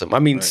handsome. I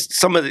mean, Right.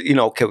 some of the, you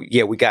know, okay,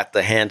 yeah, we got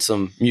the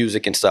handsome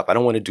music and stuff. I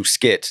don't want to do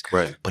skits,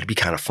 Right. but it'd be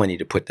kind of funny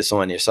to put this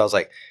on there. So I was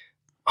like,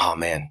 oh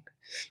man,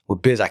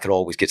 with Biz, I could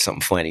always get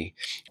something funny.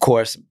 Of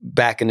course,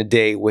 back in the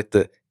day with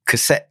the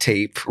cassette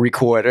tape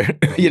recorder,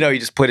 you know, you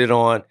just put it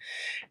on,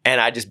 and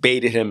I just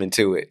baited him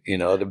into it, you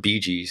know, the Bee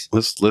Gees.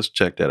 Let's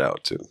check that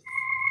out too.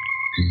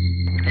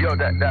 Yo,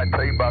 that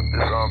tell you about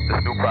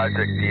this new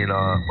project me and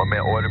my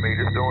man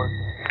Automator's doing.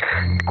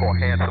 It's called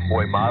Handsome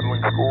Boy Modeling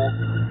School.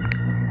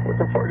 What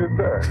the fuck is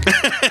that?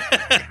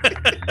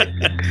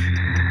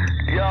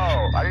 Yo,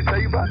 I didn't tell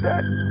you about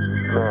that?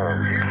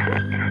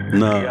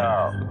 No.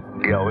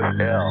 Yo, it's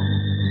L.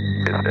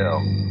 It's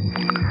L.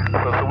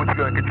 So what you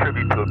gonna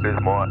contribute to it,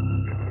 Bismarck?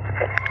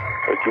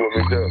 What you want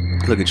me to do?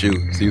 Look at you.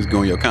 So you was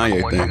doing your I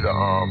Kanye want you thing. to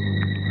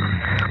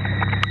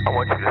I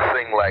want you to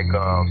sing like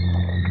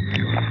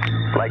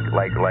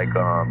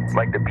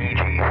the Bee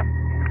Gees.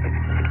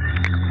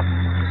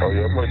 Oh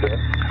yeah, I'm like that.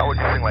 I want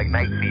you to sing like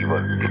Night Fever.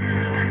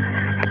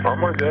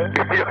 I'm like that.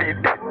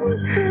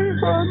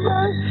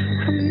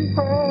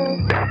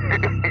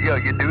 Yo,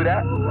 you do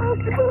that?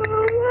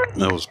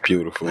 That was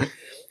beautiful.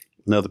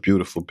 Another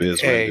beautiful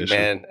Biz Hey, rendition.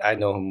 man, I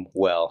know him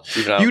well.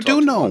 Even though I You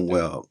don't do talk know to him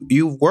well.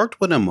 You've worked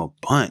with him a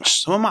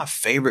bunch. Some of my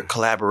favorite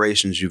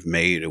collaborations you've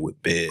made are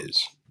with Biz.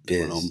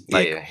 Biz.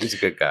 Like, Yeah, he's a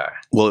good guy.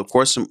 well, of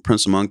course,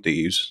 Prince Among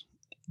Thieves.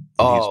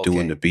 Oh, He's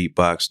doing okay. the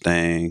beatbox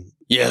thing.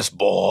 Yes,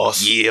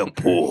 boss. Yeah,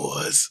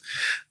 boys.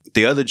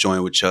 the other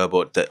joint with Chubb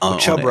on the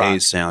Chubb Rock.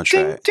 A's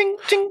soundtrack. Ding, ding,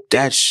 ding.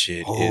 That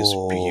shit is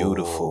Oh,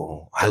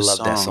 beautiful. I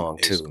love that song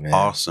is too, man.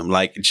 Awesome.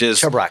 Like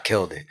just Chubb Rock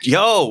killed it.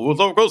 yo, with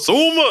the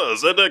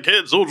consumers and the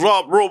kids who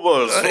drop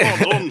rumors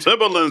on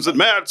Timberlands and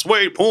Mad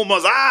Suede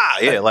Pumas.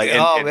 Yeah, like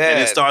and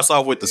it starts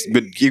off with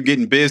you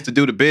getting Biz to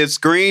do the Biz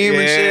scream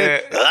and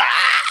shit.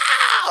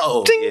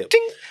 Oh, Ding, yeah.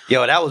 ding.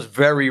 Yo, that was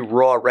very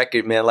raw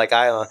record, man. Like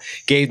I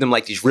gave them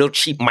like these real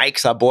cheap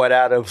mics I bought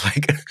out of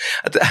like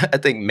I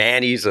think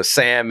Manny's or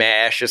Sam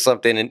Ash or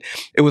something, and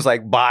it was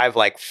like buy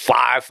like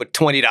 5 for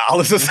 $20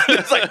 or something.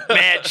 It's like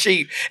mad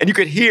cheap, and you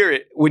could hear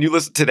it when you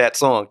listen to that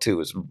song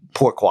too. It's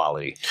poor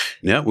quality.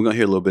 Yeah, we're gonna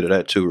hear a little bit of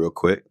that too, real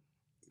quick,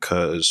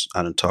 because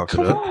I done talked it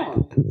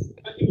up.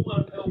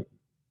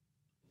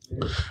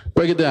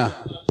 Break it down.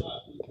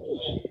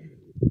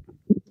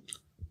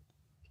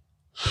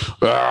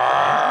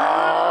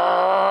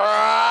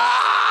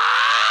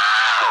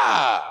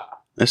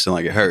 That sound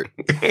like it hurt.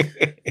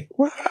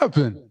 What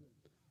happened?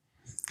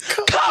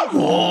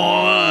 Come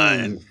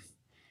on.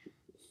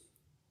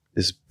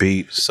 This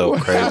beat is so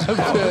crazy.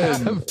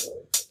 Happened?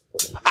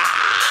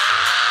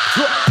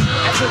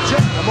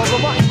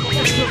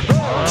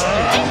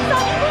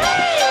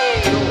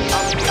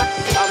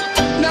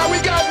 Now we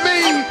got me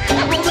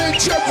and my man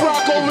Chubb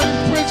Rock over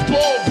the Prince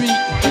Paul beat.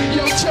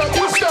 Yo, Chubb,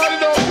 you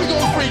started off, we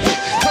gon' freak it.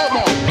 Come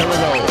on. Here we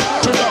go.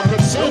 To the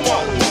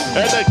consumer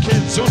and the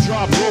kids who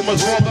drop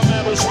rumors for the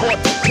man who sport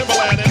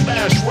Timberland and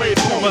Mad Suede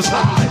Pumas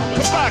high.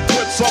 Come back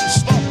with some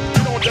stuff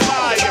you don't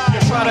deny. If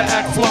you try to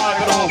act fly,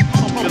 it'll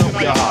get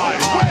up your high.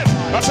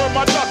 When I turn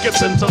my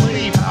ducats into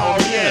lady power,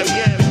 yeah.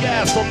 The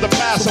gas from the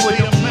past of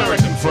the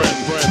American friend.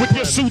 With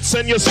your suits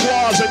and your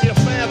squaws and your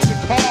fancy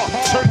car,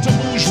 turn to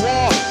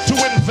bourgeois to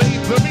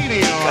invade the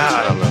media.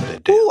 God, I love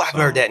that dude. Ooh, I've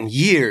heard that in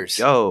years.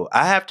 Yo,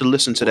 I have to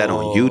listen to that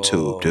on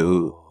YouTube,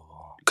 dude.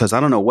 Because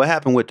I don't know what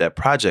happened with that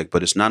project,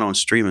 but it's not on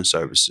streaming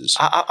services.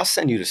 I'll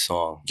send you the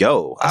song.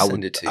 Yo, I'll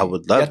send it to you. I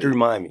would You love have to it.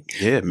 remind me.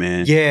 Yeah,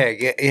 man.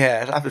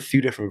 Yeah. I have a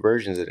few different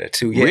versions of that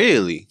too. Yeah.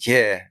 Really?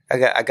 Yeah,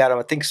 I got them.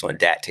 I think it's on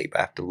Dat Tape.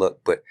 I have to look,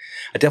 but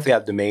I definitely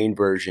have the main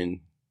version.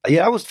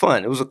 Yeah, that was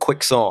fun. It was a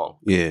quick song.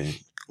 Yeah.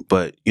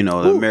 But, you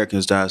know, the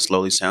Americans Die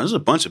Slowly sound. There's a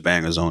bunch of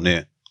bangers on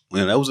there.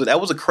 You know,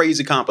 that was a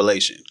crazy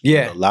compilation.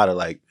 Yeah. A lot of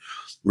like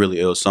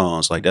really ill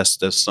songs. Like that's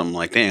something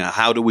like, damn,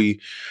 how do we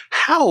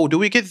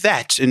get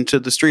that into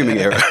the streaming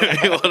era?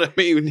 You know what I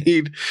mean? We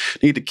need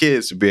the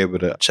kids to be able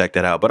to check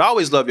that out. But I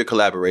always love your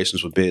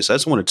collaborations with Biz. I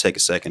just want to take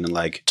a second and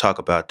like talk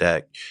about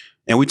that.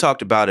 And we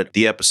talked about it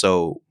the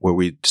episode where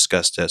we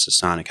discussed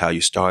Sonic, how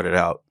you started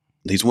out.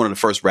 He's one of the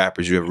first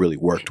rappers you ever really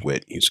worked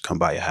with. He used to come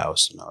by your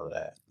house and all of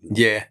that.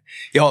 Yeah.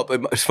 Yo,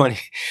 but it's funny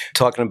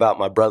talking about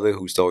my brother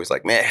who's always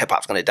like, man, hip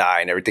hop's gonna die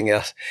and everything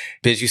else.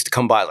 Biz used to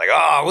come by like,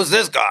 oh, what's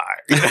this guy?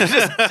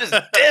 just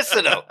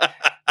dissing him.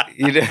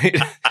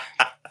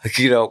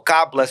 You know,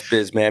 God bless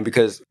Biz, man,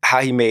 because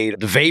how he made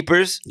the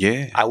Vapors.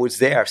 Yeah. I was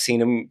there. I've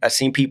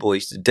seen people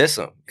used to diss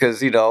him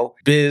because, you know,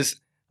 Biz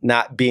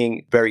not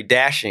being very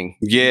dashing.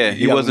 Yeah,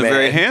 he young wasn't man.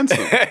 very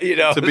handsome. You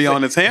know, to be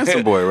on his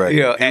handsome boy record.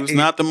 You know, he was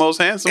not the most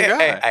handsome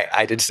guy.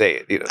 I did say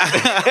it. You know,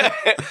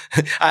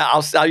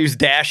 I'll use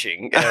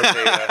dashing.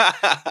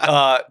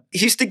 He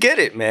used to get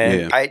it, man.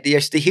 Yeah. I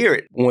used to hear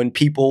it when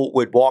people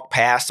would walk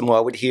past him, or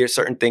I would hear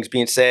certain things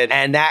being said,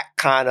 and that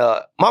kind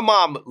of my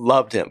mom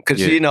loved him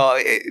because you know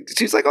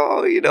she's like,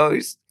 oh, you know,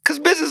 because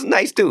Biz is a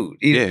nice dude.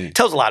 He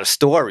tells a lot of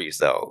stories,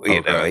 though.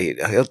 You know,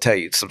 he'll tell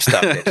you some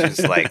stuff that's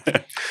just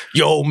like,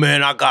 yo,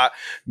 man, I got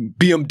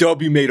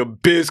BMW made a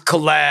Biz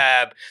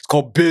collab. It's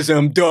called Biz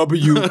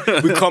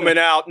MW. We're coming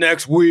out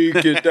next week.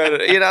 And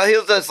you know,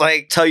 he'll just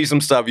like tell you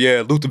some stuff.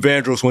 Yeah, Luther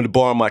Vandross went to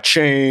borrow my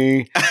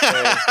chain.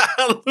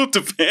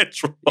 Luther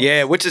Vandross.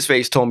 Yeah, what's his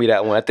face told me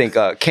that one. I think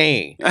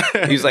Kane.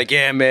 He's like,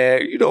 yeah,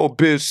 man, you know what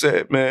Biz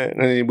said, man.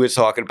 And then we're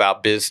talking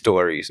about Biz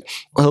stories.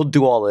 He'll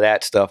do all of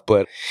that stuff,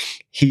 but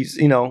he's,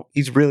 you know,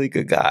 he's a really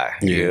good guy.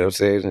 Yeah. You know what I'm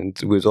saying? And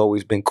it's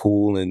always been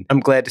cool. And I'm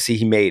glad to see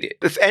he made it.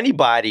 If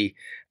anybody,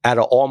 out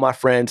of all my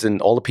friends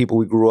and all the people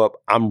we grew up,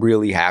 I'm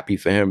really happy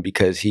for him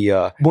because he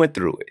went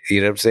through it.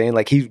 You know what I'm saying?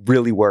 Like, he's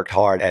really worked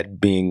hard at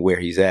being where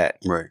he's at.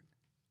 Right.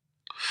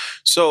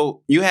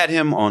 So you had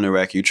him on the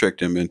record. You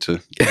tricked him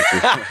into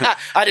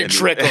I didn't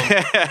trick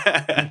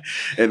him.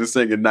 into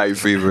singing Night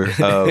Fever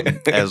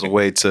as a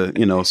way to,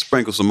 you know,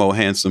 sprinkle some more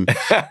handsome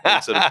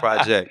into the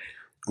project.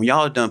 When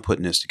y'all are done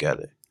putting this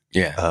together,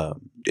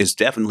 it's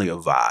definitely a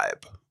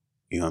vibe.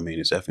 You know what I mean?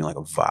 It's definitely like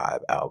a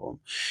vibe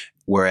album.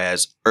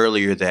 Whereas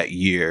earlier that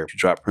year, you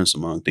dropped Prince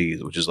Among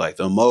Thieves, which is like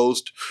the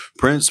most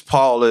Prince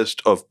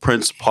Paulist of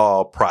Prince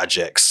Paul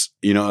projects.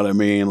 You know what I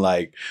mean?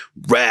 Like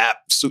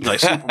rap, super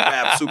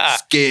rap, super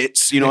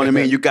skits. You know what I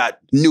mean? You got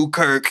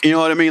Newkirk. You know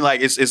what I mean?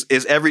 Like it's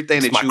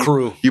everything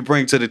that you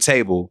bring to the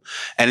table.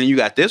 And then you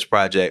got this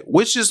project,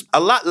 which is a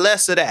lot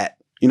less of that.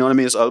 You know what I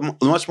mean? It's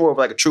much more of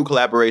like a true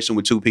collaboration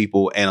with two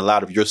people, and a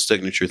lot of your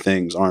signature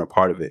things aren't a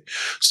part of it.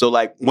 So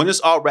like when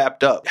it's all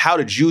wrapped up, how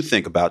did you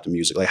think about the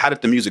music? Like how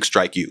did the music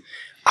strike you?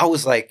 I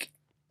was like,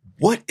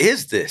 what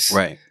is this?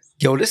 Right.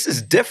 Yo, this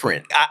is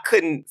different. I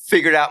couldn't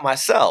figure it out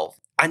myself.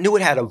 I knew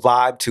it had a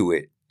vibe to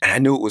it. and I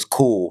knew it was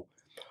cool,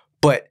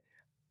 but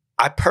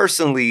I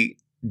personally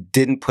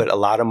didn't put a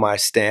lot of my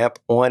stamp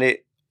on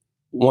it.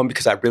 One,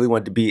 because I really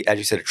wanted to be, as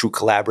you said, a true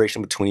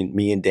collaboration between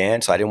me and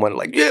Dan. So I didn't want to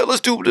like, yeah,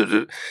 let's do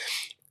it.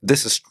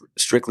 This is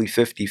strictly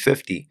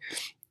 50-50.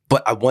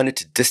 But I wanted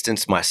to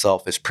distance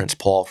myself as Prince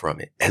Paul from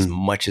it as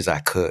much as I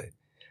could.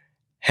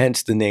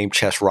 Hence the name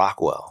Chess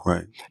Rockwell.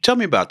 Right. Tell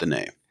me about the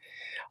name.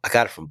 I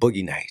got it from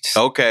Boogie Nights.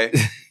 Okay.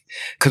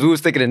 Because we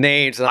was thinking of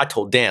names, and I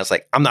told Dan, it's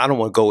like, I don't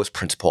want to go as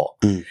Prince Paul.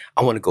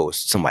 I want to go as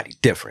somebody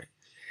different.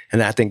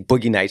 And I think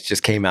Boogie Nights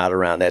just came out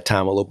around that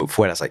time a little bit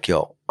before. And I was like,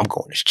 yo, I'm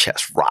going as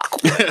Chess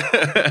Rockwell.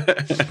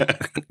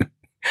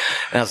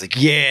 And I was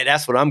like, yeah,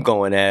 that's what I'm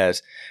going as.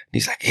 And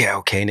he's like, yeah,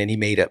 okay. And then he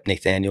made up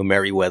Nathaniel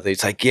Merriweather.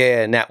 It's like,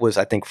 yeah, and that was,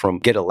 I think, from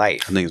Get a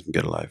Life. I think it's from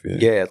Get a Life, yeah.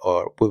 Yeah,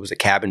 or what was it,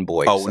 Cabin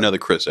Boy? Oh, another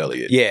Chris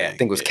Elliott. Yeah, I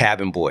think it was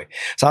Cabin Boy.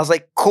 So I was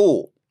like,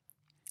 cool.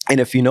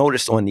 And if you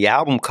noticed on the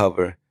album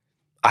cover,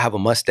 I have a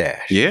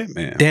mustache. Yeah,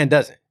 man. Dan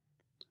doesn't.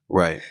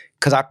 Right.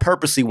 Because I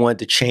purposely wanted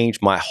to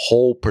change my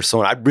whole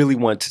persona. I really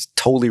wanted to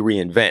totally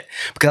reinvent.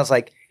 Because I was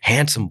like,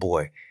 handsome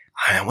boy.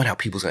 I wonder how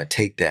people's going to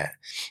take that.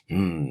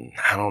 I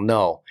don't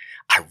know.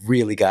 I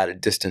really got to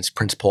distance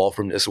Prince Paul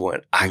from this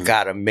one. I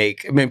got to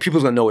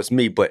people's going to know it's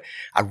me, but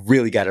I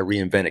really got to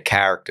reinvent a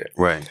character.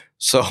 Right.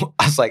 So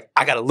I was like,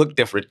 I got to look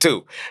different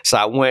too. So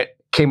I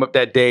came up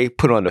that day,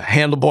 put on the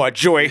handlebar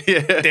joint.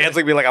 Dan's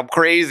looking at me like I'm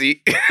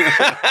crazy.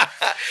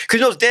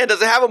 Because Dan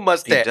doesn't have a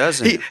mustache. He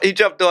doesn't. He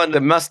jumped on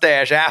the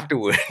mustache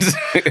afterwards.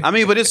 I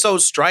mean, but it's so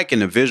striking,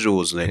 the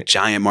visuals, the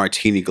giant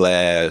martini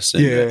glass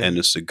and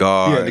the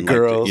cigar. Yeah, the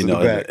girls and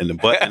the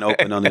button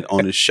open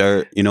on his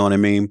shirt. You know what I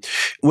mean?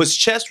 Was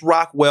Chess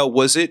Rockwell,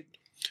 was it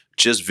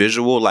just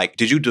visual? Like,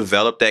 did you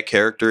develop that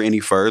character any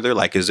further?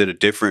 Like, is it a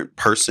different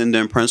person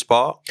than Prince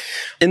Paul?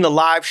 In the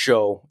live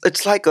show,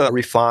 it's like a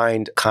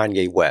refined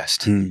Kanye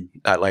West.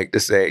 I like to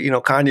say,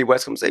 Kanye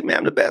West comes say, man,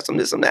 I'm the best, I'm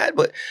this, I'm that.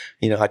 But,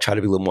 I try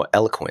to be a little more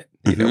eloquent,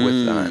 with,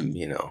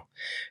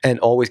 and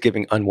always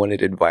giving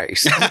unwanted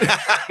advice.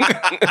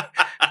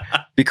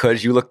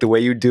 Because you look the way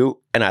you do,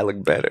 and I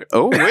look better.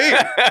 Oh,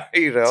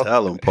 wait.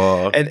 Tell him,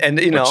 Paul. And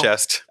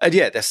Chest.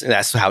 Yeah,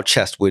 that's how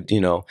Chest would,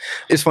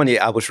 It's funny,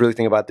 I was really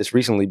thinking about this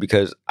recently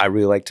because I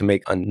really like to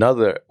make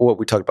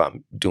we talked about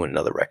doing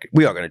another record.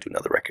 We are going to do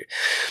another record.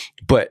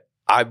 But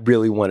I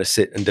really want to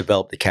sit and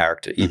develop the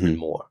character even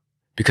more.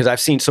 Because I've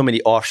seen so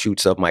many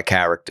offshoots of my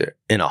character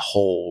in a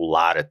whole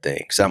lot of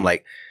things. I'm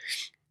like,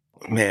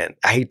 man,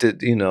 I hate to,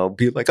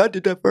 be like, I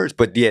did that first.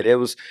 But yeah, there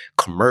was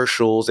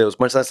commercials. There was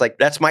much less like,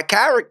 that's my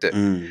character.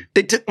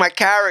 They took my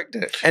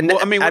character. And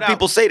I had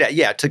people say that.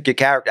 Yeah, I took your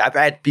character. I've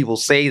had people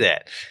say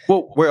that.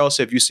 Well, where else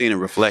have you seen it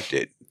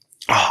reflected?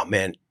 Oh,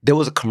 man. There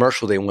was a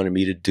commercial they wanted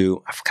me to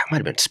do. I forgot, it might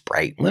have been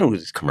Sprite. One of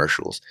these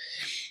commercials.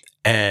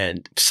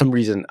 And for some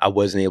reason, I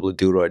wasn't able to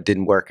do it, or it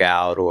didn't work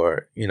out,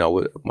 or,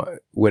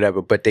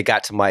 whatever. But they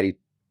got somebody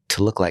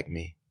to look like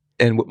me.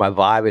 And with my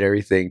vibe and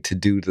everything to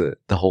do the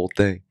whole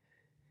thing.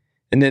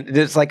 And then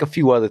there's like a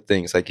few other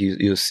things, like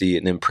you'll see it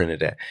and then printed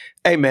that.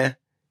 Hey, man,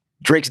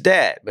 Drake's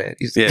dad, man.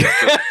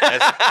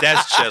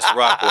 That's Chess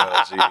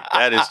Rockwell, G.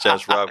 That is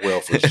Chess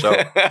Rockwell for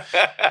sure.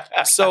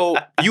 So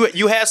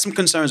you had some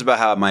concerns about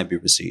how it might be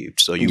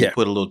received. So you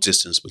put a little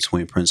distance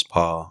between Prince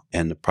Paul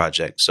and the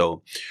project.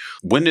 So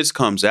when this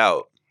comes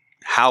out,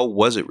 how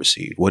was it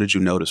received? What did you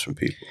notice from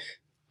people?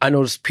 I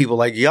noticed people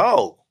like,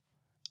 yo,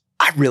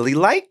 I really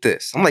like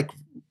this. I'm like,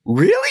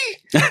 really?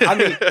 I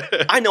mean,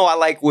 I know I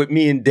like what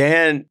me and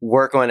Dan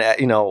work on,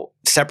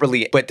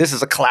 separately, but this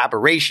is a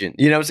collaboration.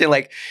 You know what I'm saying?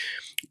 Like,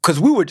 because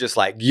we were just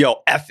like,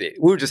 yo, F it.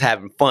 We were just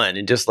having fun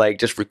and just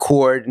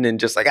recording and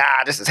just like,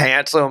 this is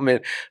handsome. And,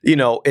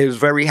 it was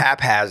very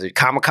haphazard,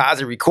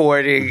 kamikaze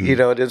recording.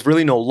 There's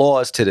really no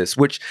laws to this,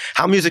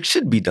 how music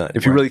should be done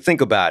if you really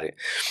think about it.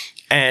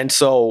 And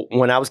so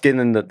when I was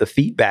getting the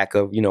feedback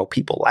of,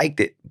 people liked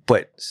it,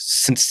 but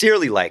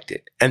sincerely liked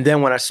it. And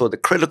then when I saw the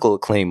critical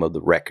acclaim of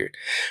the record,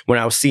 when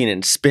I was seeing it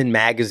in Spin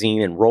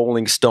Magazine and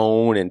Rolling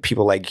Stone and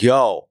people like, we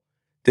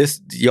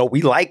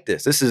like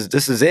this. This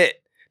is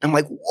it. And I'm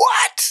like,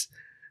 what?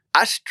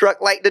 I struck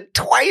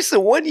twice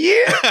in 1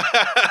 year.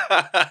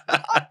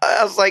 I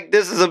was like,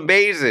 this is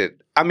amazing.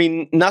 I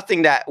mean,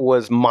 nothing that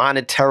was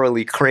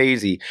monetarily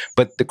crazy,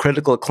 but the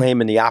critical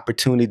acclaim and the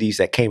opportunities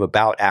that came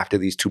about after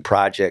these two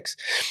projects.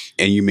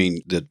 And you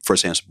mean the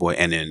first Handsome Boy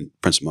and then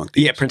Prince Among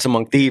Thieves? Yeah, Prince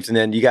Among Thieves. And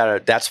then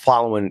that's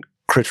following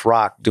Chris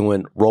Rock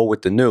doing Roll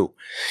with the New.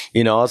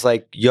 I was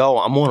like, yo,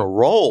 I'm on a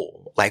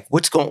roll. Like,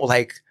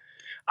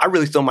 I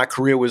really thought my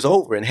career was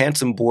over. And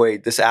Handsome Boy,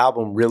 this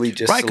album really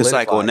just right, because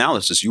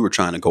Psychoanalysis you were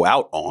trying to go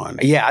out on.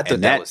 Yeah, I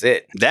thought that was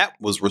it. That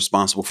was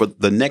responsible for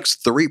the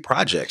next 3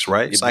 projects,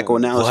 right?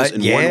 Psychoanalysis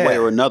in one way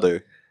or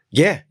another.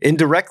 Yeah,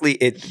 indirectly,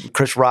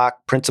 Chris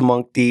Rock, Prince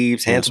Among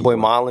Thieves, Handsome Boy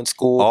Modeling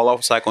School. All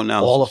off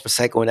Psychoanalysis. All off of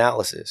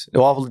Psychoanalysis.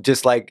 All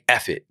just like,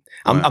 F it.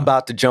 I'm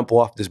about to jump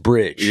off this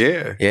bridge.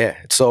 Yeah. Yeah.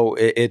 So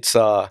it's,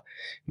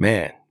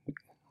 man,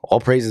 all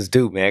praises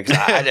due, man. 'Cause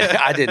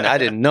I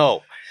didn't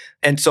know.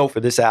 And so for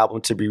this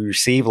album to be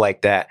received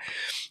like that,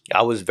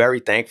 I was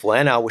very thankful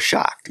and I was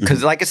shocked.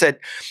 Because like I said,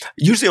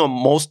 usually on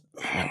most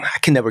I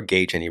can never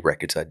gauge any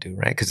records I do,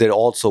 right? Because they're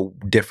all so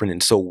different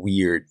and so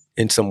weird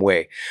in some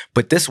way.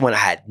 But this one, I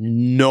had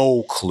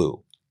no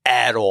clue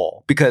at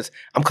all because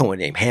I'm coming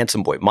named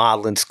Handsome Boy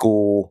Modeling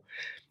School.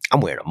 I'm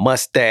wearing a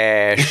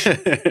mustache.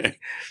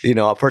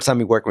 First time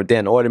we working with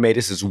Dan Automate,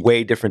 this is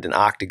way different than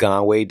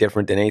Octagon, way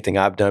different than anything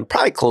I've done.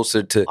 Probably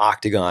closer to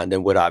Octagon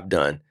than what I've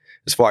done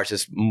as far as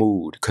this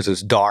mood, because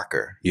it's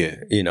darker. Yeah.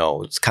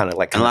 It's kind of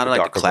like a lot of like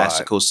the darker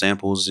classical vibe.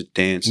 samples that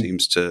Dan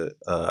seems to,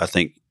 I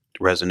think,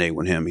 resonate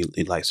with him.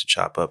 He likes to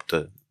chop up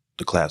the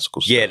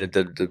classical stuff. Yeah,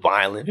 the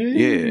violin.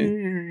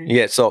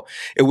 Yeah. Yeah, so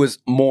it was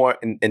more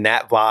in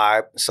that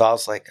vibe. So I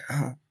was like,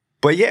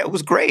 But yeah, it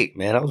was great,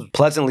 man. I was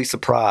pleasantly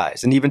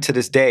surprised. And even to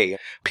this day,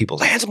 people,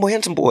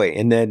 handsome boy.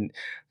 And then,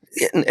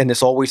 and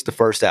it's always the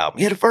first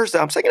album. Yeah, the first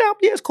album. Second album,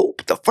 yeah, it's cool.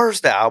 But the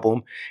first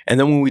album. And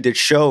then when we did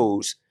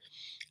shows,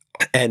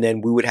 and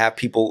then we would have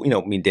people,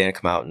 me and Dan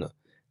come out in a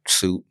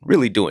suit,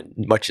 really doing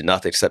much of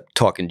nothing except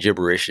talking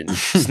gibberish and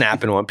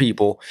snapping on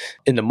people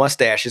in the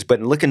mustaches.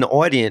 But look in the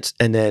audience,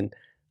 and then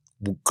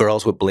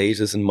girls with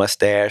blazers and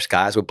mustache,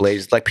 guys with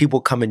blazers, like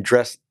people come and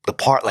dress the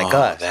part like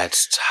us.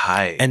 That's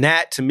tight. And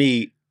that, to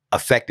me,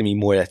 affected me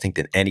more, I think,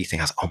 than anything.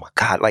 I was like, oh my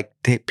God, like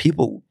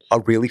people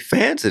are really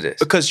fans of this.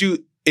 Because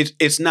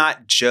it's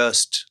not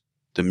just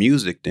the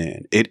music,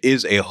 Dan. It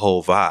is a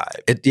whole vibe.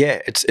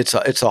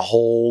 It's a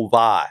whole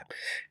vibe.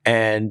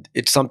 And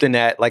it's something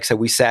that, like I said,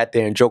 we sat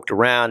there and joked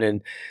around,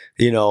 and,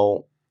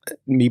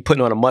 me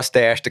putting on a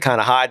mustache to kind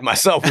of hide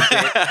myself with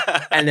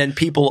it. And then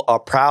people are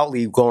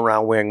proudly going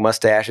around wearing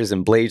mustaches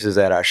and blazers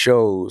at our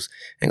shows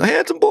and go,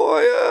 handsome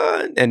boy,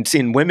 and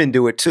seeing women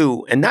do it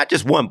too. And not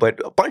just one, but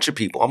a bunch of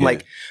people. I'm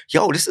like,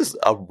 yo, this is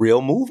a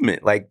real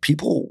movement. Like,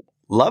 people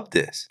love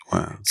this.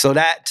 Wow. So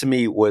that, to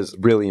me, was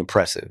really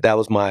impressive. That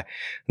was my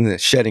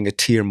shedding a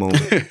tear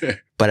moment.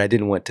 But I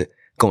didn't want to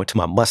go into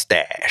my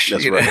mustache.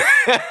 That's right.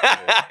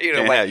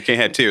 You can't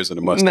have tears in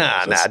the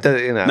mustache.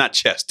 Not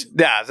chest.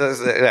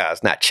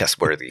 It's not chest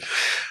worthy.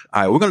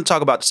 All right, we're going to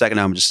talk about the second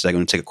album in just a second. We're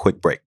going to take a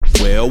quick break.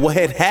 Well, what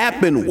had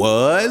happened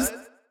was...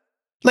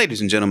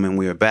 Ladies and gentlemen,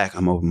 we are back.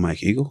 I'm Open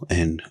Mike Eagle,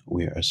 and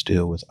we are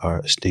still with our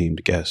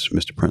esteemed guest,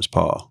 Mr. Prince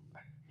Paul.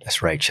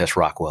 That's right, Chess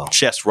Rockwell.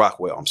 Chess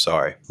Rockwell, I'm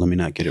sorry. Let me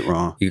not get it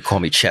wrong. You can call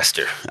me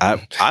Chester.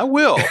 I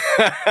will,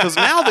 because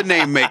now the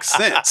name makes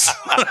sense.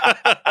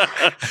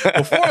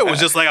 Before it was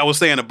just like I was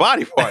saying a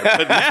body part,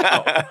 but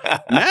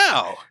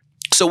now.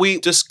 So we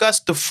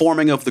discussed the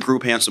forming of the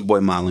group Handsome Boy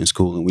Modeling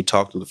School, and we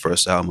talked through the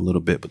first album a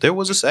little bit, but there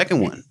was a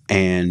second one.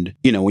 And,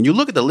 when you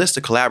look at the list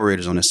of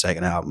collaborators on the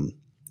second album,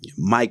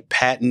 Mike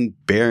Patton,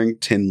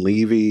 Barrington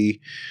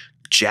Levy,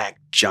 Jack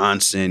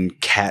Johnson,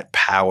 Cat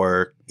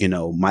Power,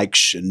 Mike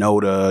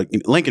Shinoda,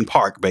 Linkin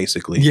Park,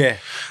 basically. Yeah.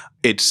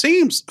 It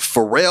seems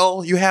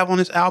Pharrell you have on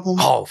this album.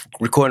 Oh,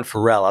 recording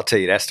Pharrell, I'll tell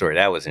you that story.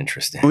 That was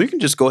interesting. Well, you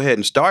can just go ahead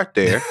and start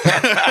there.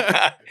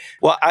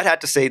 Well, I'd have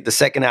to say the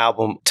second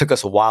album took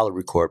us a while to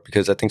record,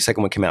 because I think the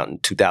second one came out in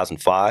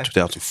 2005.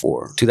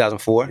 2004.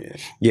 2004? Yeah.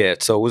 Yeah,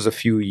 so it was a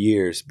few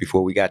years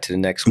before we got to the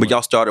next one. But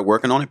y'all started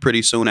working on it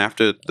pretty soon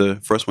after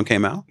the first one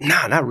came out?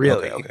 Nah, not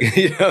really. Okay.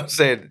 You know what I'm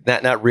saying?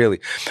 Not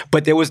really.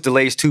 But there was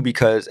delays too,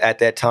 because at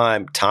that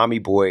time, Tommy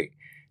Boy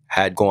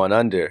had gone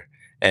under.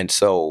 And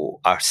so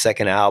our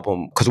second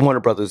album, because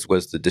Warner Brothers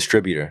was the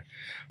distributor,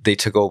 they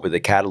took over the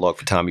catalog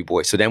for Tommy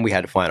Boy. So then we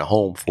had to find a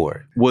home for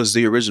it. Was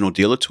the original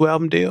deal a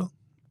 2-album deal?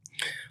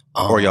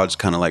 Or y'all just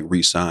kind of like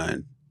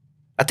re-signed?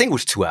 I think it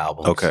was 2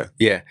 albums. Okay.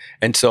 Yeah.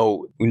 And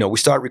so, we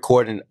started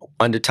recording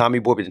under Tommy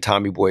Boy, but then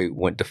Tommy Boy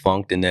went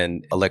defunct, and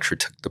then Elektra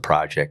took the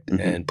project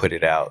and put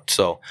it out.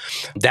 So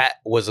that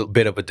was a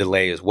bit of a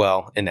delay as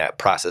well in that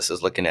process,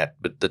 is looking at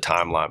the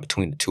timeline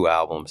between the 2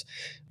 albums.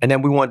 And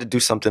then we wanted to do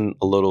something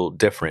a little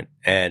different.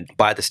 And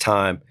by this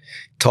time,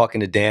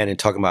 talking to Dan and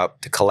talking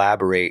about to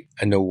collaborate,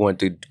 I know we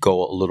wanted to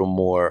go a little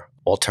more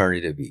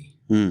alternative-y,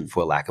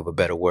 for lack of a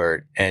better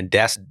word. And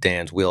that's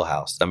Dan's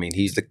wheelhouse. I mean,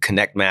 he's the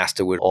connect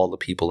master with all the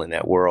people in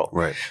that world.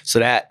 Right. So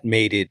that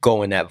made it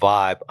go in that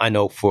vibe. I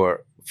know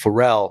for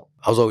Pharrell,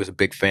 I was always a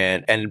big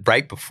fan. And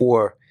right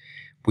before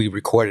we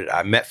recorded,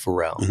 I met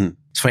Pharrell.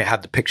 It's funny, I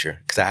have the picture,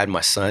 because I had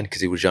my son,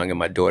 because he was young, and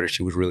my daughter,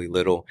 she was really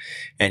little.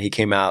 And they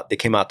came out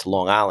to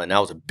Long Island.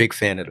 I was a big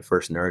fan of the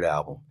first Nerd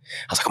album.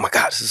 I was like, oh my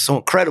God, this is so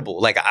incredible.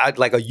 Like,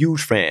 a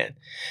huge fan.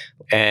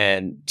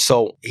 And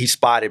so he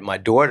spotted my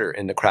daughter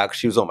in the crowd, because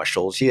she was on my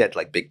shoulders. She had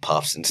like big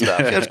puffs and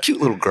stuff. She was a cute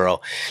little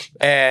girl.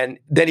 And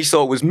then he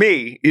saw it was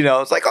me,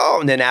 it's like, oh,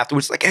 and then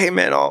afterwards, like, hey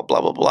man, oh,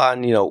 blah, blah, blah.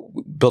 And,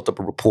 built up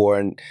a rapport,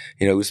 and,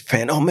 he was a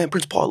fan. Oh man,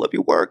 Prince Paul, I love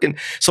your work. And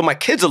so my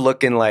kids are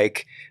looking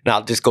like, and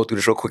I'll just go through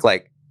this real quick,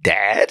 like,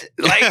 Dad?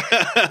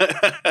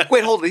 Like,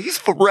 wait, hold on. He's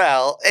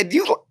Pharrell. And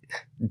you,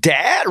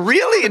 Dad?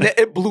 Really? And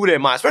it blew their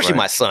mind, especially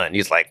my son.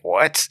 He's like,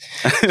 what?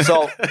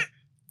 So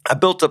I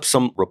built up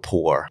some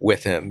rapport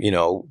with him,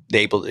 they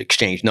able to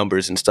exchange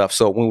numbers and stuff.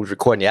 So when we was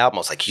recording the album,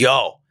 I was like,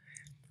 yo,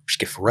 we should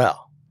get Pharrell.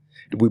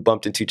 we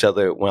bumped into each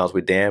other when I was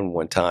with Dan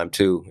one time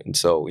too. And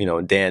so,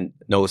 and Dan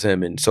knows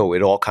him. And so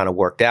it all kind of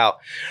worked out.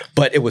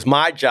 But it was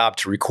my job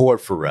to record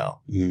Pharrell.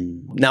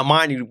 Now,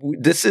 mind you,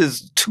 this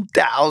is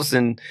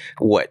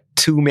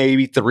 2002,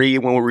 maybe 3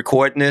 when we're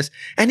recording this.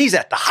 And he's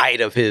at the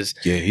height of his...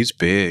 Yeah, he's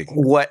big.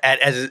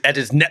 At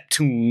his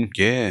Neptune,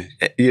 career.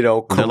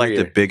 They're like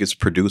the biggest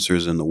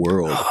producers in the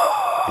world.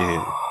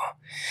 Yeah.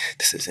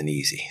 This isn't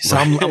easy. So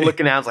I'm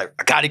looking at it, I was like,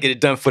 I got to get it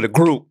done for the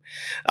group.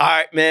 All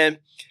right, man.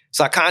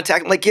 So I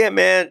contact him, like, yeah,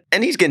 man.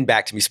 And he's getting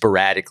back to me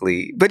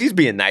sporadically, but he's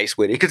being nice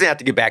with it because he didn't have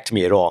to get back to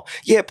me at all.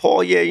 Yeah,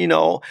 Paul, yeah,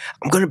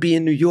 I'm going to be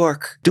in New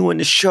York doing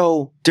this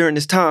show during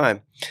this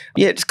time.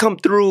 Yeah, just come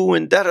through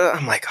and da-da.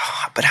 I'm like,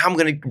 but how am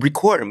I going to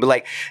record him? But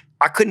like,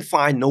 I couldn't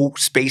find no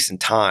space and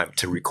time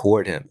to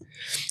record him.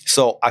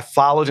 So I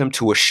followed him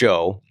to a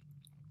show.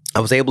 I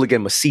was able to get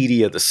him a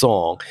CD of the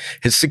song.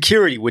 His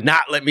security would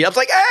not let me. I was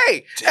like,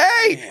 hey.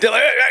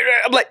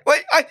 I'm like,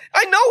 wait,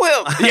 I know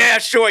him. Yeah,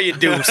 sure you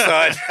do,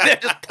 son. They're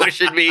just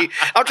pushing me.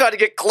 I'm trying to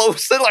get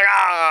close. They're like,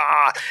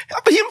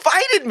 But he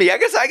invited me. I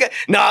guess I got,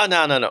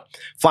 no.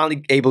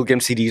 Finally able to get him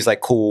CDs,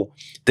 like, cool.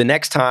 The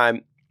next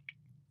time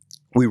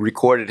we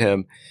recorded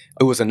him,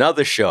 it was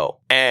another show.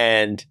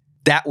 And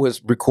that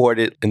was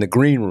recorded in the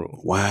green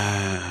room.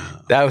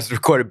 Wow. That was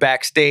recorded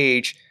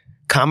backstage.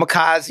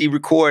 Kamikaze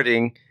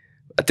recording.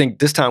 I think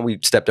this time we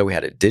stepped up, we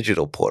had a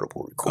digital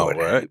portable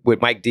recorder. Oh, right. With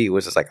Mike D, it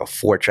was just like a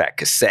 4-track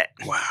cassette.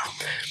 Wow.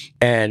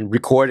 And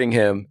recording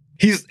him,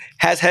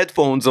 has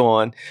headphones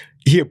on,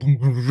 here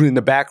in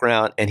the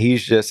background, and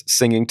he's just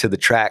singing to the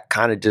track,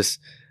 kind of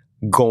just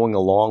going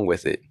along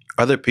with it.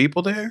 Are there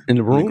people there? In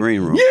the room? In the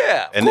green room?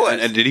 Yeah, of course.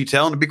 And did he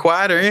tell him to be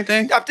quiet or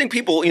anything? I think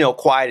people,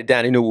 quieted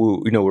down.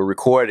 We're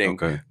recording.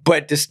 Okay.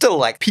 But there's still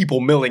like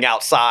people milling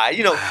outside.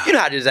 You know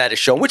how it is at a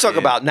show. We're talking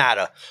about not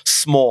a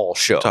small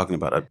show. Talking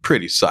about a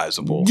pretty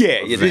sizable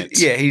event.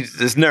 He's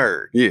this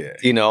nerd. Yeah.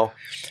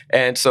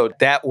 And so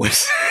that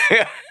was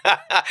that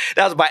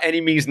was by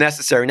any means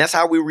necessary. And that's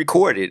how we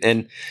recorded.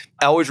 And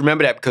I always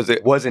remember that because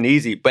it wasn't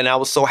easy. But I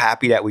was so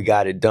happy that we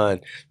got it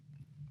done.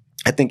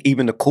 I think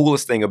even the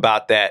coolest thing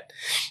about that,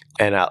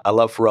 and I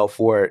love Pharrell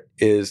for it,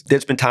 is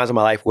there's been times in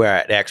my life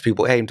where I'd ask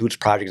people, hey, do this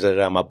project,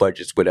 my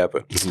budget's whatever.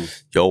 Mm-hmm.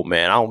 Yo,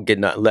 man, I don't get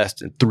nothing less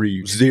than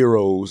 3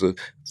 zeros or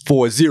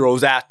 4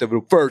 zeros after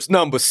the first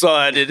number,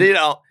 son. And,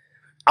 I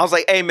was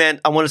like, hey,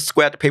 man, I want to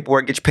square out the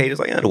paperwork, get you paid.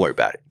 It's like, don't worry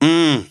about it.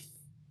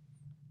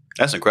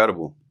 That's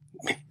incredible.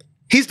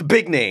 He's the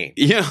big name.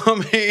 You know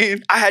what I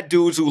mean? I had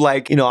dudes who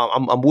like,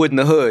 I'm wood in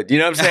the hood. You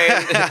know what I'm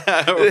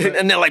saying?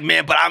 And they're like,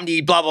 man, but I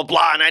need blah, blah,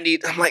 blah. And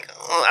I'm like,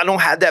 I don't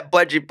have that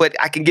budget, but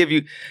I can give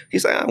you.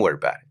 He's like, don't worry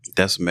about it.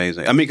 That's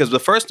amazing. I mean, because the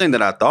first thing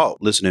that I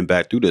thought, listening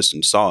back through this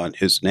and saw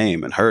his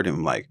name and heard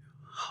him, like,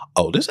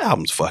 oh, this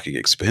album's fucking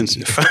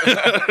expensive.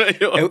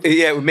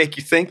 It would make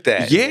you think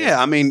that. Yeah,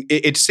 I mean,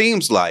 it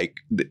seems like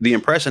the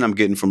impression I'm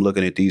getting from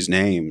looking at these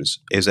names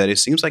is that it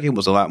seems like it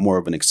was a lot more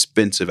of an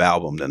expensive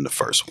album than the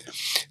first one.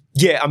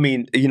 Yeah, I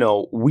mean,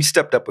 we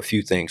stepped up a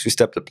few things. We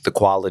stepped up the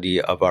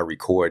quality of our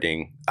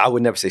recording. I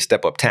would never say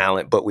step up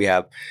talent, but we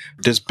have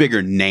just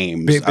bigger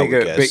names.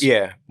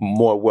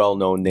 More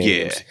well-known names.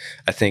 Yeah.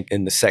 I think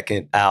in the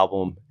second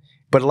album.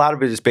 But a lot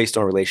of it is based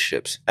on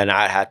relationships. And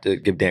I have to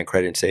give Dan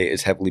credit and say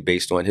it's heavily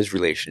based on his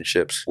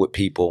relationships with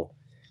people.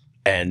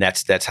 And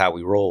that's how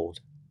we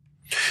rolled.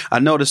 I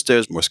noticed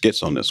there's more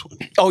skits on this one.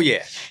 Oh,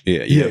 yeah.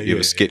 Yeah. You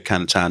have a skit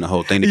kind of tying the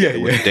whole thing together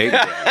with the dating.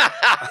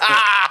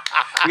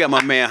 We got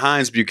my man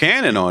Hines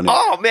Buchanan on it.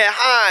 Oh, man,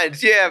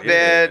 Hines. Yeah,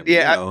 man.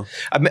 Yeah,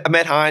 I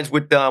met Hines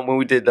with when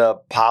we did the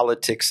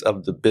Politics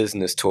of the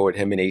Business tour with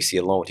him and AC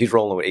Alone. He's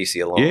rolling with AC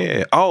Alone.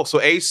 Yeah. Oh,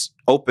 so Ace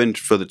opened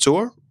for the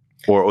tour?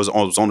 Or was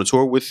on the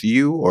tour with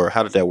you? Or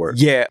how did that work?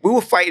 Yeah, we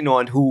were fighting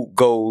on who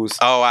goes.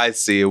 Oh, I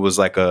see. It was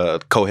like a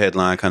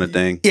co-headline kind of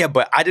thing. Yeah,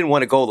 but I didn't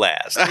want to go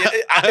last.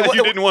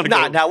 You didn't want to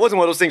go? Nah, it wasn't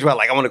one of those things where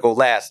I want to go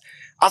last.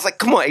 I was like,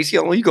 come on,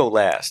 ACL, you go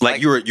last.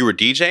 Like you were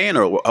DJing,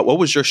 or what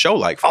was your show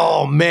like?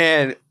 Oh,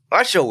 man.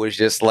 My show was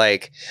just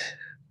like,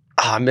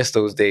 I miss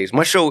those days.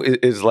 My show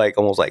is like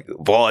almost like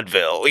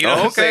vaudeville. You know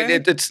what I'm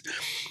saying?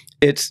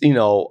 It's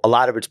a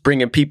lot of it's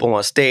bringing people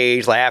on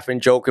stage, laughing,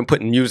 joking,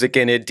 putting music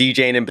in it,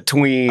 DJing in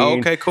between.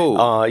 Okay, cool.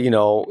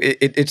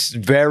 It's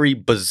very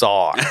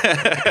bizarre.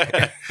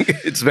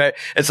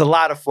 It's a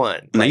lot of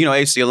fun. Now,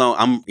 AC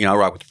Alone, I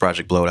rock with the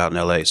Project Blowed out in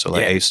LA. So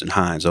Ace and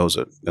Hines,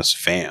 that's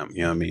fam.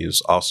 You know what I mean?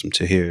 It's awesome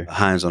to hear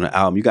Hines on the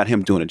album. You got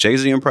him doing a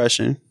Jay-Z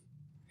impression.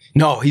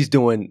 No, he's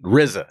doing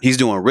RZA. He's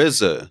doing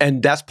RZA.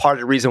 And that's part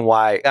of the reason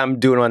why I'm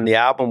doing it on the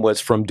album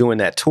was from doing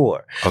that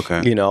tour.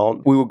 Okay.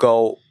 We would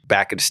go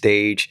back at the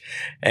stage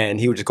and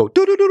he would just go,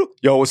 doo-doo-doo-doo.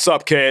 Yo, what's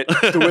up, kid?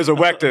 It's the Wizard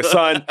Wector,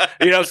 son.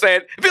 You know what I'm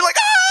saying? He'd be like,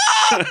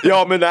 ah!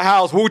 Yo, I'm in the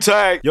house,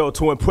 Wu-Tang. Yo,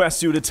 to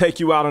impress you, to take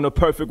you out on a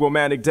perfect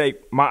romantic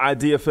date, my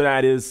idea for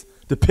that is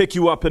to pick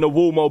you up in a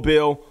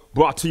Woo-mobile,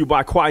 brought to you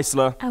by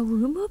Chrysler. A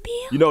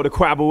Woo-mobile? You know, the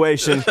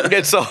collaboration.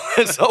 and so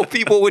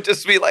people would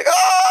just be like,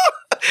 oh!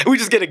 We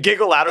just get a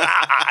giggle out of it.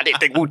 I didn't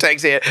think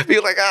Wu-Tang's here. Be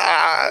like,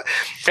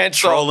 And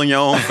so, trolling your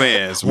own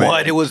fans, man.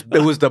 what? It was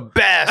the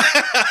best.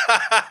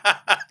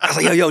 I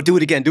was like, yo, do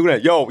it again. Do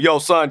that. Yo,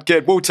 son,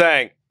 kid,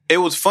 Wu-Tang. It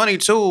was funny,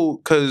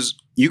 too, because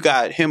you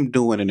got him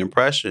doing an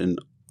impression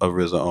of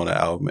RZA on the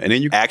album, and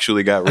then you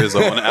actually got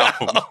RZA on the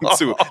album,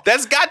 too.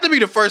 That's got to be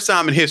the first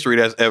time in history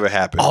that's ever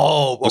happened.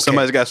 Oh, okay.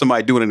 Somebody's got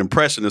somebody doing an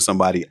impression of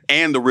somebody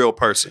and the real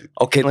person.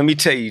 Okay, let me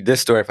tell you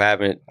this story if I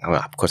haven't, well,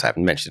 of course I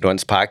haven't mentioned it on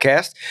this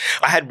podcast.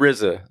 I had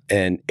RZA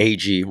and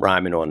AG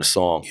rhyming on the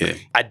song. Yeah.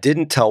 I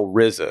didn't tell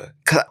RZA,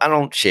 because I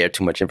don't share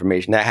too much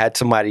information. I had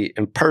somebody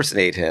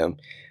impersonate him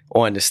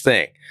on this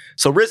thing.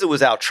 So RZA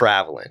was out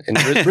traveling, and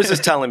RZA's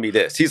telling me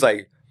this. He's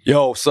like,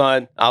 yo,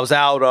 son, I was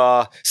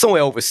out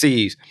somewhere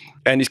overseas,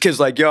 and these kids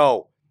like,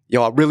 yo,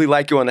 I really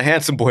like you on the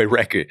Handsome Boy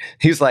record.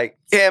 He's like,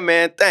 yeah,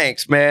 man,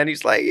 thanks, man.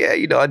 He's like, yeah,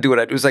 I do what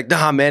I do. He's like,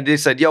 nah, man. They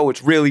said, yo,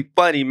 it's really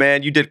funny,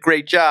 man. You did a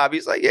great job.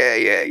 He's like,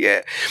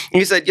 yeah. And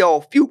he said, yo,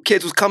 a few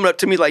kids was coming up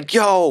to me like,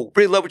 yo,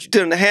 really love what you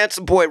did on the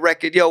Handsome Boy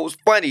record. Yo, it was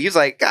funny. He's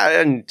like, God,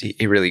 and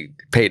he really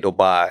paid no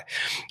buy.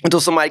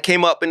 Until somebody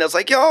came up and I was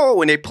like, yo,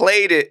 when they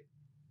played it,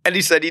 and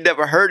he said he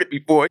never heard it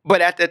before. But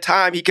at that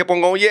time, he kept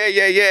on going,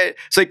 yeah.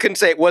 So he couldn't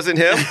say it wasn't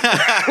him. He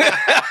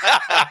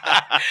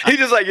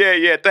just like,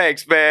 yeah,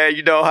 thanks, man.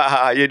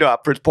 How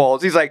Prince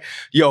Paul's. He's like,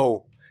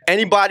 yo,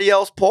 anybody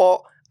else,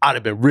 Paul? I'd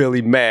have been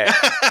really mad.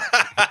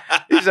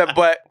 He said,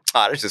 but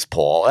that's just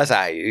Paul. That's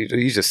how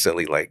he's just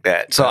silly like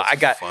that. So I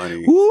got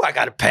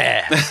a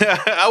pass.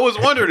 I was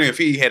wondering if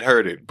he had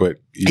heard it, but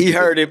he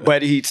heard it,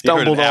 but he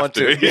stumbled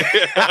onto it.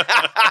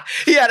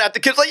 He had after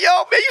kids like,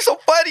 yo, man, you so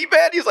funny,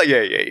 man. He's like,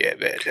 yeah,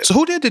 man. So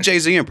who did the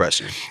Jay-Z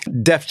impression?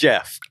 Def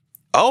Jeff.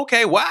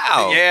 Okay,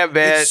 wow. Yeah,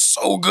 man. It's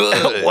so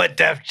good. What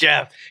Def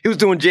Jeff? He was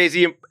doing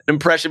Jay-Z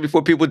impression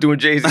before people were doing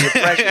Jay-Z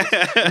impressions.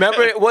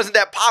 Remember, it wasn't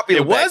that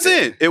popular. It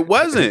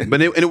wasn't.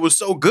 But it was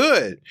so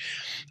good.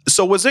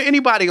 So was there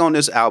anybody on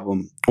this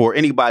album or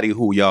anybody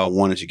who y'all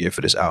wanted to get for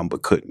this album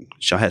but couldn't?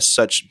 Y'all had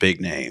such big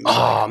names.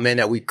 Oh, man,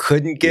 that we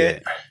couldn't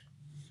get? Yeah.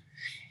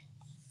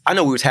 I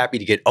know we was happy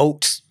to get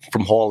Oates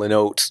from Hall &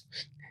 Oates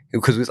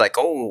because we was like,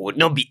 oh,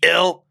 wouldn't it be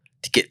ill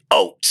to get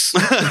Oates?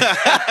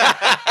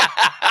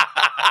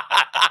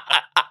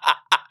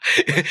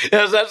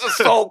 That's just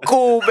so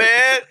cool,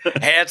 man.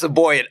 Handsome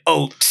Boy and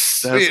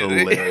Oates. That's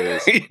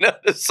hilarious.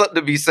 There's something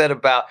to be said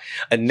about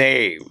a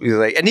name. He's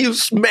like, and he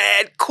was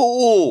mad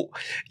cool.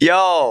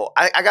 Yo,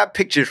 I got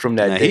pictures from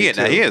that day. He had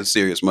a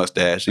serious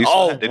mustache. Did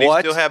what? He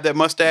still have that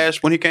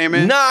mustache when he came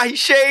in? Nah, he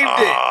shaved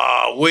it.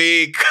 Oh,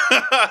 weak.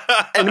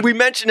 And we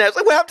mentioned that. It's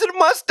like, what happened to the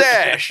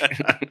mustache?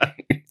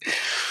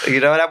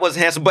 That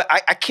wasn't handsome. But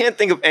I can't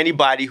think of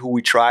anybody who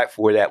we tried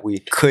for that we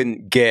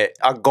couldn't get.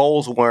 Our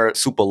goals weren't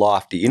super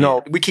lofty.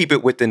 We keep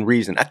it within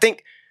reason. I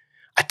think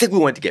we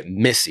wanted to get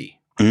Missy.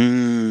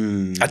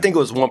 I think it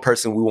was one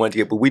person we wanted to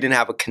get, but we didn't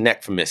have a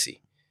connect for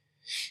Missy.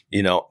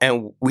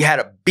 And we had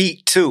a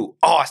beat too.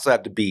 Oh, I still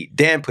have the beat.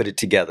 Dan put it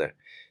together.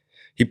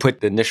 He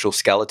put the initial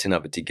skeleton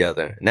of it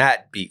together. And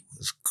that beat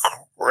was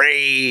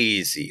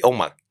crazy. Oh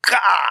my God.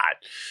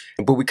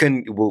 But we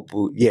couldn't,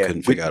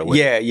 couldn't figure out a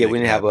way. Yeah, we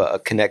didn't have a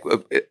connect.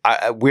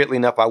 Weirdly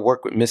enough, I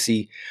worked with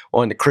Missy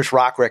on the Chris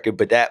Rock record,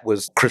 but that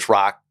was Chris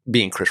Rock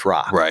being Chris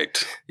Rock.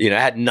 Right. It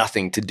had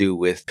nothing to do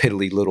with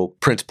piddly little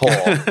Prince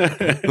Paul.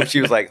 But she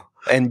was like,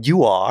 and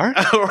you are?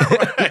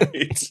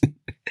 Right.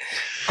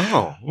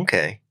 Oh,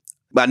 okay.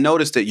 But I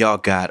noticed that y'all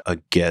got a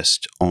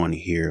guest on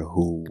here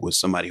who was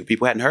somebody who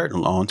people hadn't heard in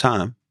a long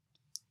time.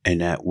 And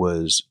that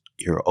was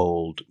your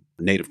old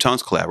Native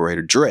Tongues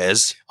collaborator,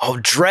 Drez. Oh,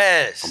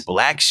 Drez. From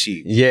Black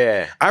Sheep.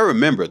 Yeah. I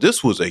remember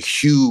this was a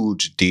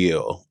huge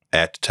deal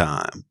at the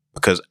time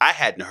because I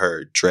hadn't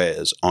heard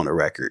Drez on a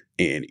record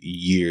in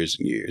years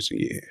and years and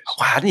years.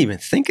 Wow, I didn't even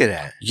think of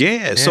that.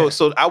 Yeah.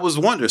 So I was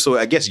wondering. So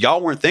I guess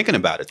y'all weren't thinking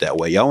about it that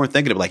way. Y'all weren't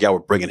thinking of like y'all were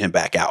bringing him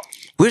back out.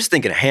 We're just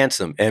thinking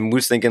Handsome, and we're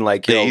just thinking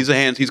like,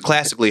 he's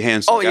classically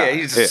handsome. Oh, yeah,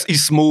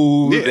 he's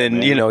smooth, and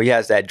man. He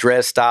has that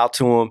dress style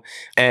to him.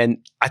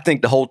 And I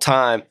think the whole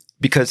time,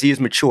 because he has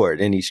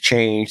matured and he's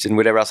changed and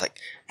whatever, I was like,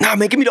 nah,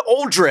 man, give me the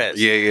old Drez.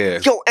 Yeah.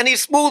 Yo, and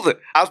he's smoother.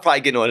 I was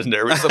probably getting on his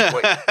nerves at some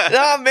point.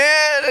 Nah,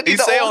 man, I need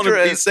the old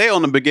Drez. He say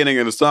on the beginning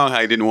of the song how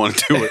he didn't want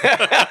to do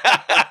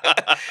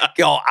it.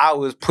 Yo, I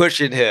was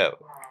pushing him.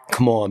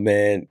 Come on,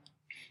 man.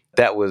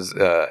 That was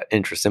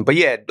interesting. But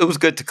yeah, it was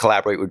good to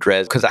collaborate with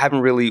Drez because I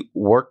haven't really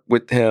worked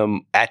with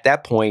him at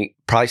that point,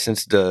 probably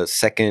since the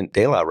second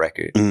De La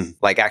record.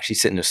 Like actually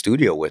sit in the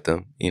studio with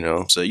him,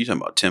 So you're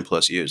talking about 10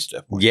 plus years at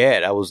that point.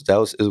 Yeah, it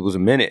was a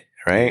minute,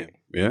 right?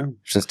 Yeah.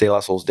 Since De La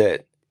Soul's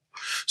dead.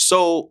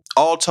 So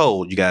all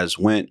told, you guys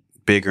went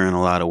bigger in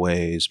a lot of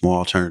ways, more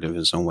alternative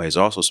in some ways,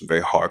 also some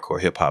very hardcore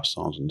hip hop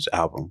songs in this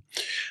album.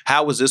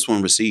 How was this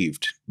one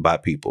received by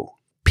people?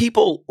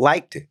 People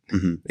liked it.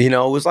 Mm-hmm. It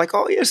was like,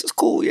 oh, yeah, this is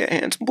cool. Yeah,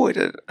 Handsome Boy.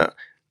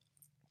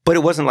 But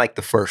it wasn't like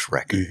the first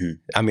record. Mm-hmm.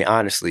 I mean,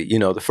 honestly,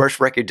 the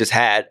first record just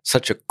had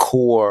such a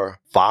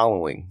core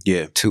following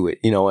to it,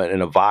 and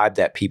a vibe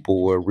that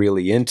people were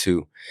really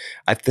into.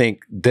 I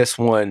think this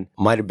one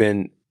might have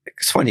been,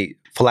 it's funny,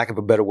 for lack of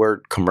a better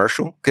word,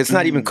 commercial. Because it's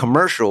not even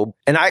commercial.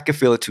 And I could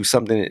feel it too,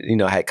 something that, you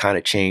know, had kind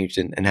of changed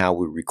in how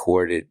we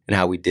recorded and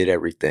how we did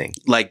everything.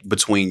 Like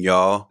between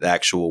y'all, the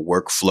actual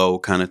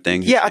workflow kind of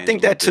thing? Yeah, I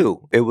think that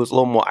too. It was a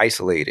little more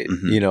isolated,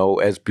 you know,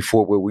 as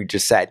before where we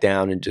just sat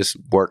down and just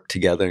worked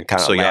together and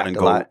kind of laughed a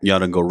lot. Y'all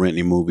didn't go rent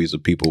any movies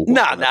of people?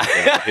 Nah.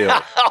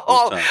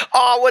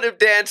 What if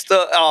Dan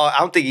still, I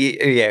don't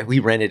think we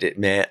rented it,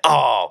 man.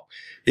 Oh,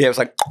 yeah, it was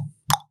like...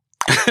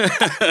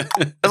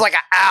 it was like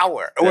an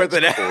hour worth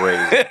of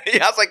that.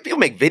 Yeah, I was like, people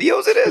make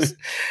videos of this?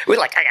 We're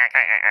like,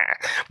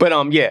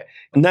 but yeah,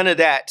 none of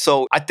that.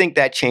 So I think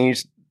that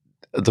changed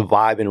the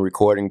vibe and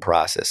recording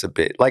process a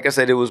bit. Like I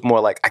said, it was more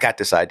like, I got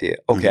this idea.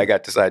 Okay, I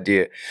got this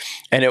idea.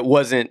 And it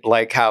wasn't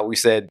like how we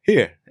said,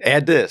 here,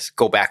 add this,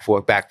 go back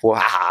forth. It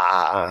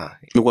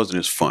wasn't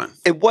as fun.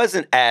 It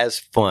wasn't as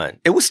fun.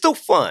 It was still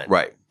fun.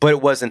 Right. But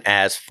it wasn't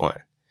as fun.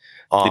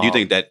 Did you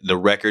think that the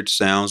record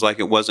sounds like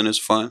it wasn't as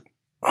fun?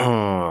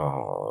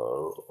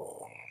 Oh,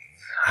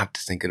 I have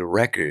to think of the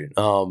record.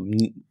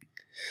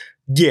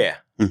 Yeah.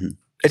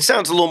 It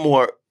sounds a little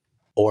more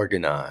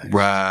organized.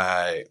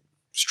 Right.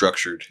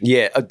 Structured.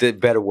 Yeah, the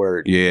better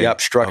word. Yeah.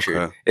 Yep, structured.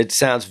 Okay. It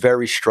sounds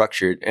very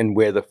structured. And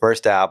where the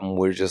first album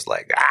was just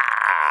like,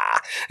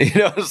 you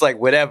know, it's like,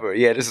 whatever.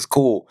 Yeah, this is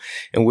cool.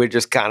 And we're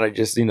just kind of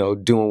just, you know,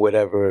 doing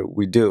whatever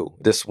we do.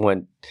 This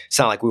one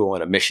sounded like we were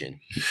on a mission.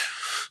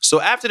 So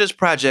after this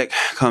project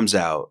comes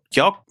out,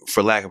 y'all,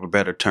 for lack of a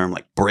better term,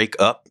 like break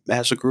up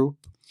as a group?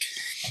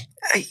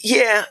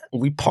 Yeah,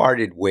 we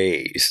parted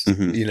ways,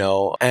 you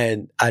know,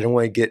 and I don't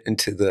want to get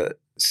into the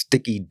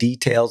sticky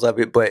details of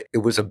it, but it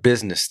was a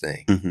business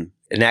thing.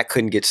 And that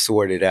couldn't get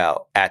sorted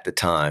out at the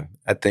time.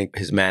 I think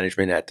his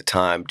management at the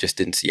time just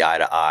didn't see eye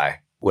to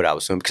eye what I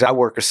was doing, because I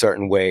work a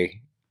certain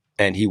way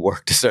and he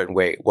worked a certain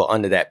way, well,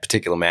 under that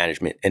particular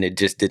management, and it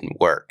just didn't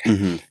work.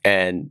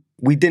 And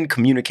we didn't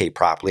communicate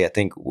properly, I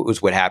think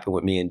was what happened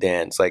with me and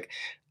Dan. It's like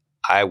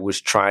I was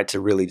trying to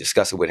really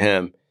discuss it with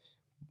him,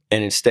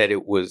 and instead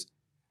it was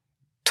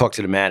talk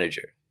to the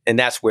manager. And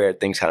that's where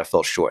things kind of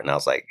fell short. And I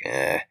was like,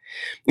 And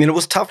it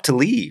was tough to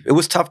leave. It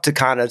was tough to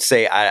kind of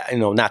say,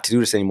 not to do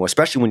this anymore,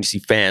 especially when you see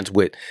fans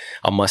with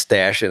a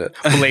mustache and a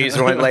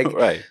blazer on. Like,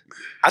 right.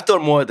 I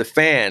thought more of the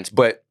fans,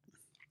 but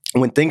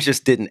when things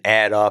just didn't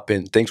add up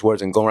and things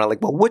wasn't going on,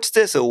 like, well, what's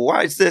this? Or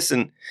why is this?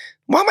 And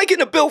why am I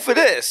getting a bill for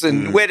this?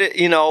 And where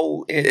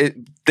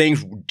did,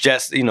 things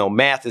just,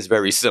 math is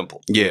very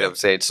simple. Yeah. You know what I'm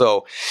saying?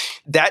 So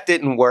that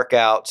didn't work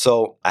out.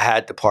 So I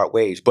had to part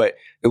ways. But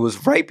it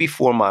was right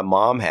before my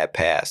mom had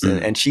passed.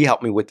 And she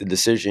helped me with the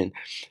decision.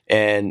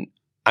 And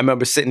I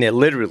remember sitting there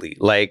literally,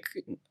 like,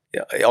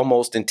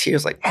 almost in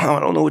tears, like, Mom, I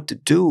don't know what to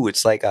do.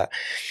 It's like,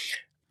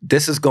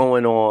 this is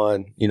going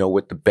on,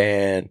 with the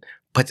band,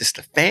 but it's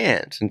the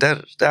fans and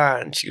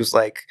da-da-da. And she was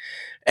like,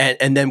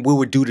 and then we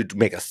were due to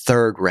make a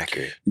third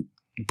record.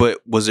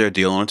 But was there a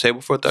deal on the table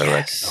for a third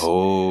record?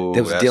 Oh,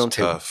 there was that's a deal on the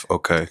tough. table.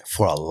 Okay.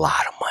 For a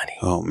lot of money.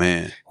 Oh,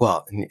 man.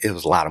 Well, it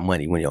was a lot of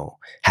money when you don't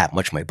have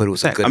much money, but it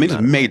was a good it's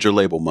major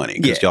label money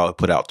because y'all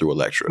put out through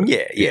Elektra.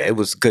 Yeah, it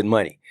was good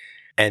money.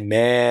 And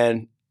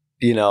man,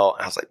 I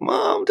was like,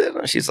 Mom,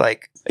 she's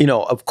like,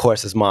 of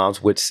course, as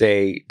moms would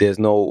say, there's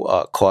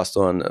no cost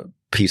on the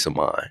peace of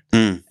mind.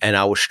 And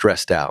I was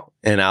stressed out.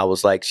 And I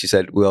was like, she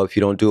said, well, if you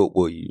don't do it,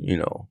 will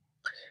you,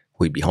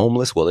 we'd be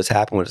homeless? Will this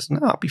happen? No,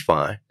 I'll be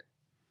fine.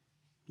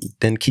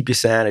 Then keep your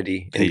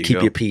sanity and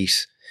keep your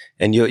peace,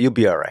 and you'll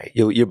be all right.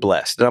 You're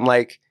blessed. And I'm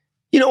like,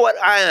 you know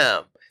what? I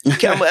am.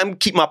 Okay, I'm gonna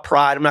keep my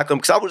pride. I'm not gonna,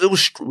 because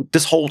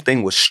this whole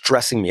thing was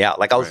stressing me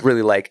out. Like I was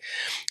really like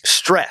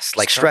stressed,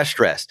 like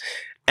stress.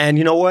 And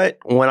you know what?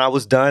 When I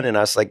was done and I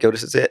was like, yo,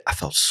 this is it, I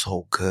felt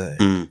so good.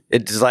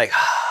 It's just like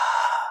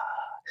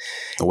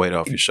the weight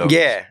off your shoulders.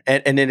 Yeah.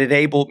 And it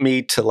enabled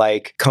me to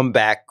like come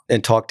back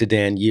and talk to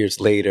Dan years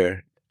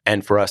later,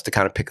 and for us to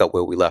kind of pick up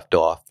where we left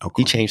off.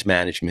 Okay. He changed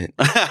management.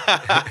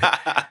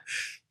 I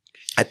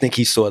think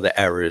he saw the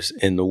errors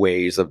in the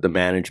ways of the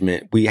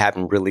management. We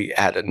haven't really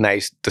had a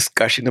nice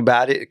discussion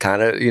about it. It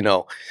kind of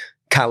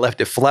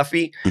left it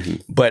fluffy.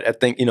 But I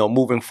think,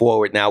 moving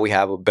forward, now we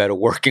have a better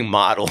working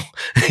model,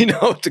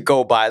 to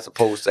go by as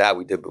opposed to how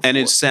we did before. And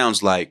it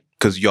sounds like,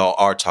 because y'all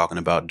are talking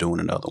about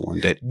doing another one,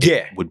 that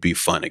would be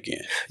fun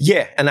again.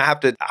 Yeah. And I have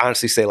to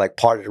honestly say, like,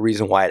 part of the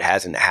reason why it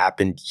hasn't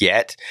happened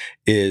yet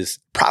is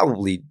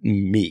probably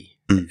me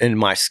in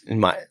my,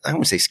 I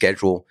wouldn't say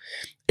schedule.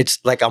 It's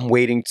like I'm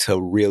waiting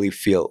to really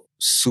feel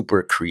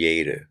super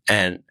creative.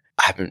 And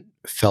I haven't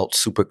felt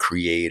super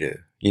creative.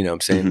 You know what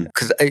I'm saying?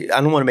 Because I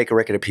don't want to make a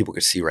record that people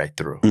could see right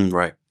through.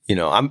 Right.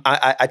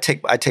 I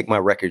take my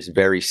records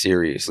very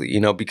seriously,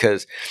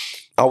 because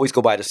I always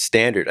go by the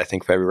standard, I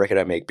think, for every record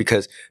I make,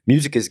 because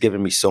music has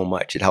given me so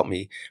much. It helped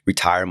me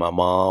retire my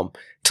mom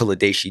till the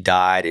day she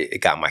died. It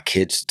got my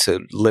kids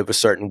to live a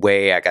certain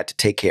way. I got to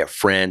take care of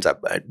friends. I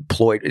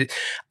employed.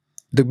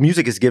 the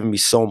music has given me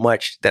so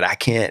much that I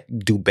can't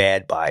do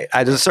bad by it.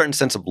 There's a certain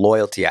sense of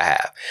loyalty I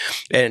have,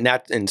 and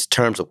that in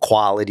terms of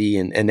quality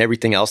and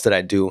everything else that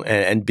I do,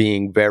 and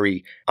being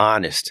very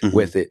honest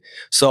with it.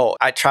 So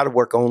I try to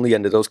work only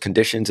under those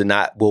conditions, and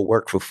not will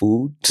work for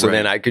food. So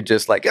then I could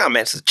just like, oh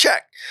man, it's a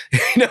check.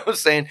 You know what I'm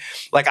saying?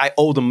 Like I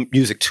owe the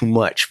music too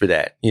much for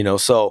that, you know?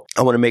 So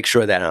I want to make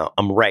sure that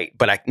I'm right,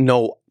 but I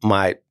know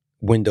my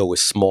window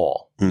is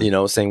small. You know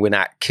what I'm saying? We're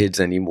not kids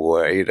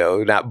anymore, you know,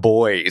 we're not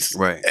boys.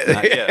 Right.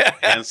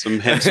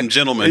 Handsome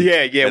gentlemen.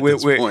 Yeah.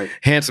 We're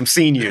handsome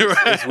seniors.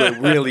 Is we're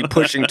really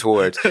pushing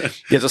towards.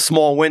 There's a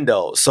small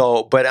window.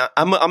 So, but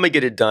I'm going to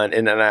get it done.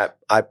 And then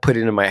I put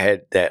it in my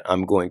head that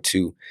I'm going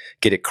to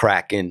get it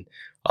cracking.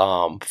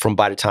 From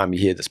by the time you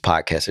hear this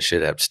podcast, I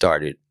should have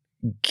started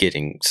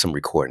getting some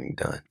recording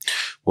done.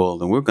 Well,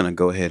 then we're going to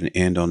go ahead and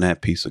end on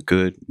that piece of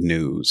good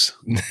news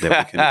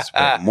that we can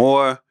expect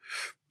more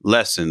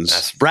lessons.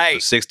 That's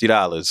right. For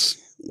 $60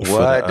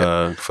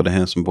 for the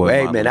Handsome Boy.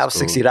 Hey, man, that was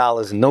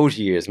 $60 in those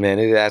years, man.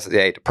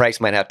 The price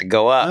might have to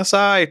go up. That's all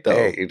right, though.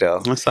 Hey, you know.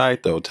 That's all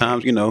right, though.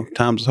 Times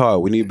is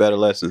hard. We need better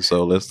lessons,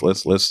 so let's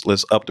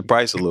up the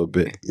price a little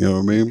bit. You know what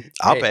I mean?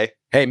 I'll pay.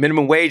 Hey,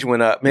 minimum wage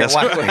went up, man. That's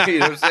right. You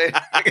know what I'm saying?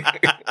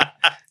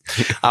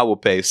 I will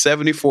pay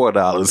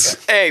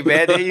 $74. Hey,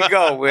 man, there you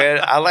go, man.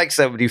 I like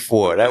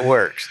 $74. That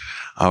works.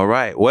 All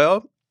right.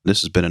 Well,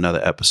 this has been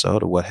another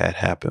episode of What Had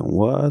Happened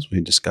Was.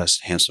 We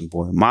discussed Handsome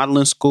Boy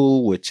Modeling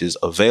School, which is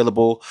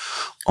available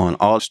on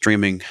all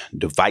streaming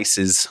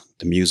devices.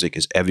 The music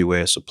is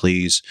everywhere, so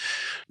please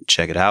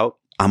check it out.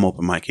 I'm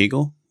Open Mike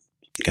Eagle.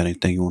 Got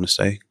anything you want to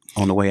say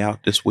on the way out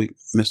this week,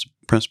 Mr.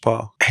 Prince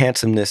Paul?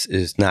 Handsomeness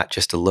is not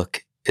just a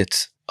look.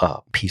 It's a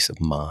peace of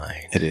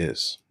mind. It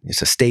is.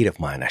 It's a state of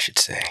mind, I should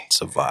say.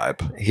 It's a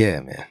vibe.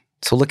 Yeah, man.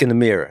 So look in the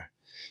mirror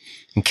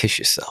and kiss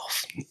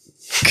yourself.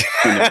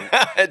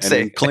 and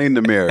then clean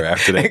the mirror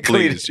after that,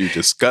 please. You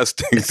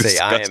disgusting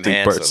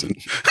person.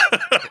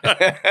 All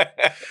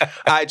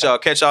right, y'all.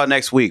 Catch y'all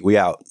next week. We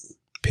out.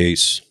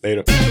 Peace.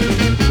 Later.